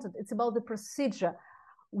the content. It's about the procedure.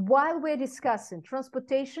 While we're discussing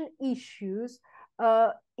transportation issues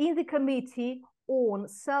in the Committee on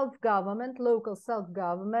Self-Government, Local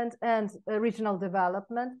Self-Government and Regional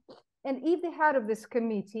Development, and if the head of this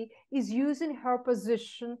committee is using her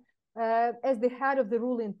position as the head of the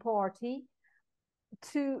ruling party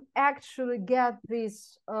to actually get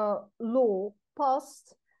this law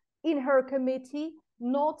passed in her committee,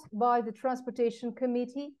 not by the Transportation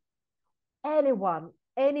Committee,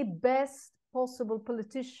 any best possible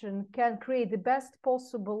politician can create the best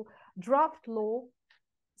possible draft law.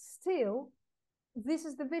 Still, this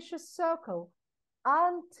is the vicious circle.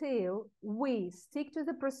 Until we stick to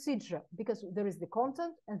the procedure, because there is the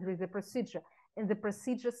content and there is the procedure, and the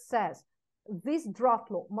procedure says this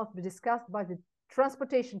draft law must be discussed by the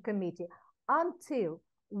Transportation Committee, until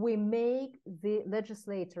we make the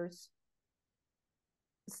legislators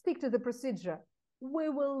stick to the procedure, we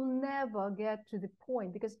will never get to the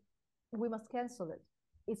point, because we must cancel it.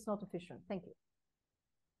 It's not efficient. Thank you.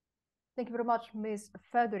 Thank you very much, Ms.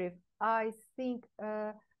 Fedorov. I think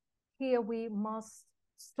here we must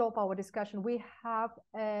stop our discussion. We have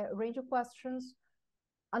a range of questions.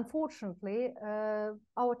 Unfortunately,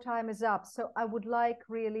 our time is up, so I would like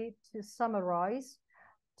really to summarize.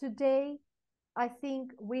 Today, I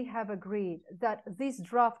think we have agreed that this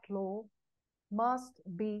draft law must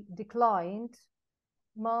be declined,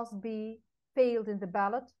 must be failed in the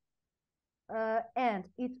ballot, and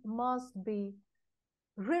it must be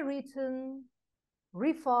rewritten,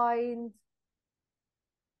 refined,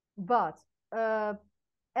 but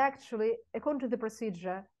actually, according to the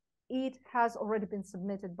procedure, it has already been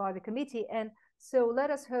submitted by the committee. And so let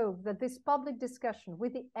us hope that this public discussion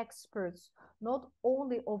with the experts, not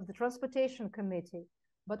only of the Transportation Committee,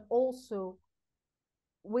 but also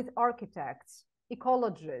with architects,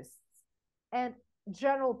 ecologists, and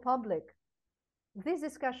general public, this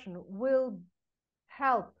discussion will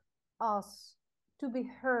help us to be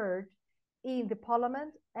heard in the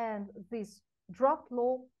Parliament, and this draft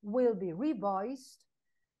law will be revised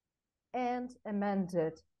and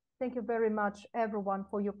amended. Thank you very much, everyone,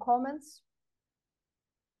 for your comments.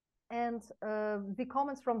 And the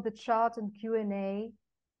comments from the chat and Q&A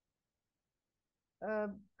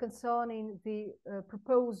concerning the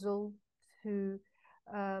proposal to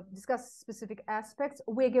discuss specific aspects.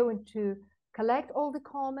 We're going to collect all the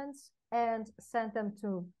comments and send them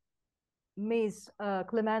to Ms.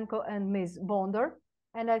 Klemenko and Ms. Bonder.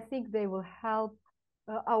 And I think they will help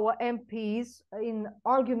our MPs in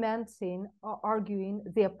arguing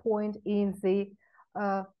their point in the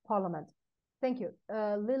Parliament. Thank you.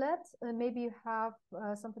 Lilette, maybe you have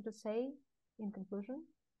something to say in conclusion?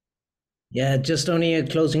 Yeah, just only a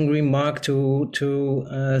closing remark to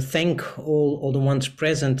thank all the ones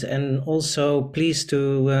present, and also please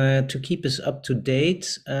to keep us up to date.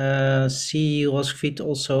 See Roskvit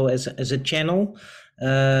also as a channel.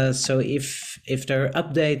 So if there are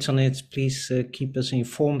updates on it, please keep us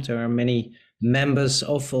informed. There are many members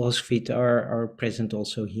of Roskvit are present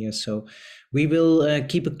also here. So we will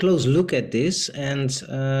keep a close look at this, and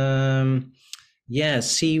yeah,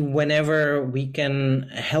 see whenever we can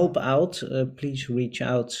help out, please reach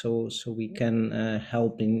out so we can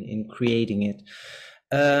help in creating it.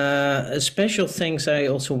 A special thanks I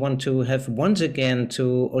also want to have once again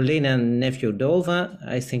to Olena Nevjodova.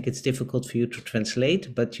 I think it's difficult for you to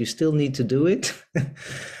translate, but you still need to do it.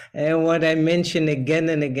 And what I mention again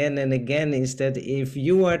and again and again is that if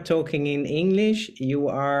you are talking in English, you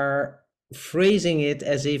are phrasing it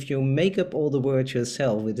as if you make up all the words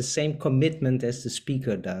yourself with the same commitment as the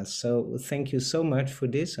speaker does. So thank you so much for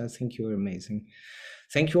this. I think you're amazing.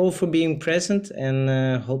 Thank you all for being present,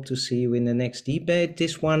 and hope to see you in the next debate.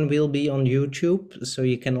 This one will be on YouTube, so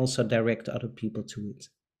you can also direct other people to it.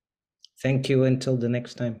 Thank you until the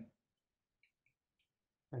next time.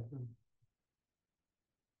 Thank you.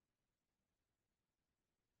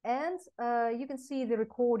 And you can see the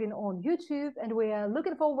recording on YouTube, and we are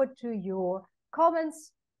looking forward to your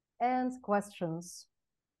comments and questions.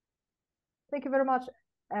 Thank you very much,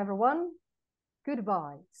 everyone.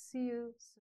 Goodbye. See you soon.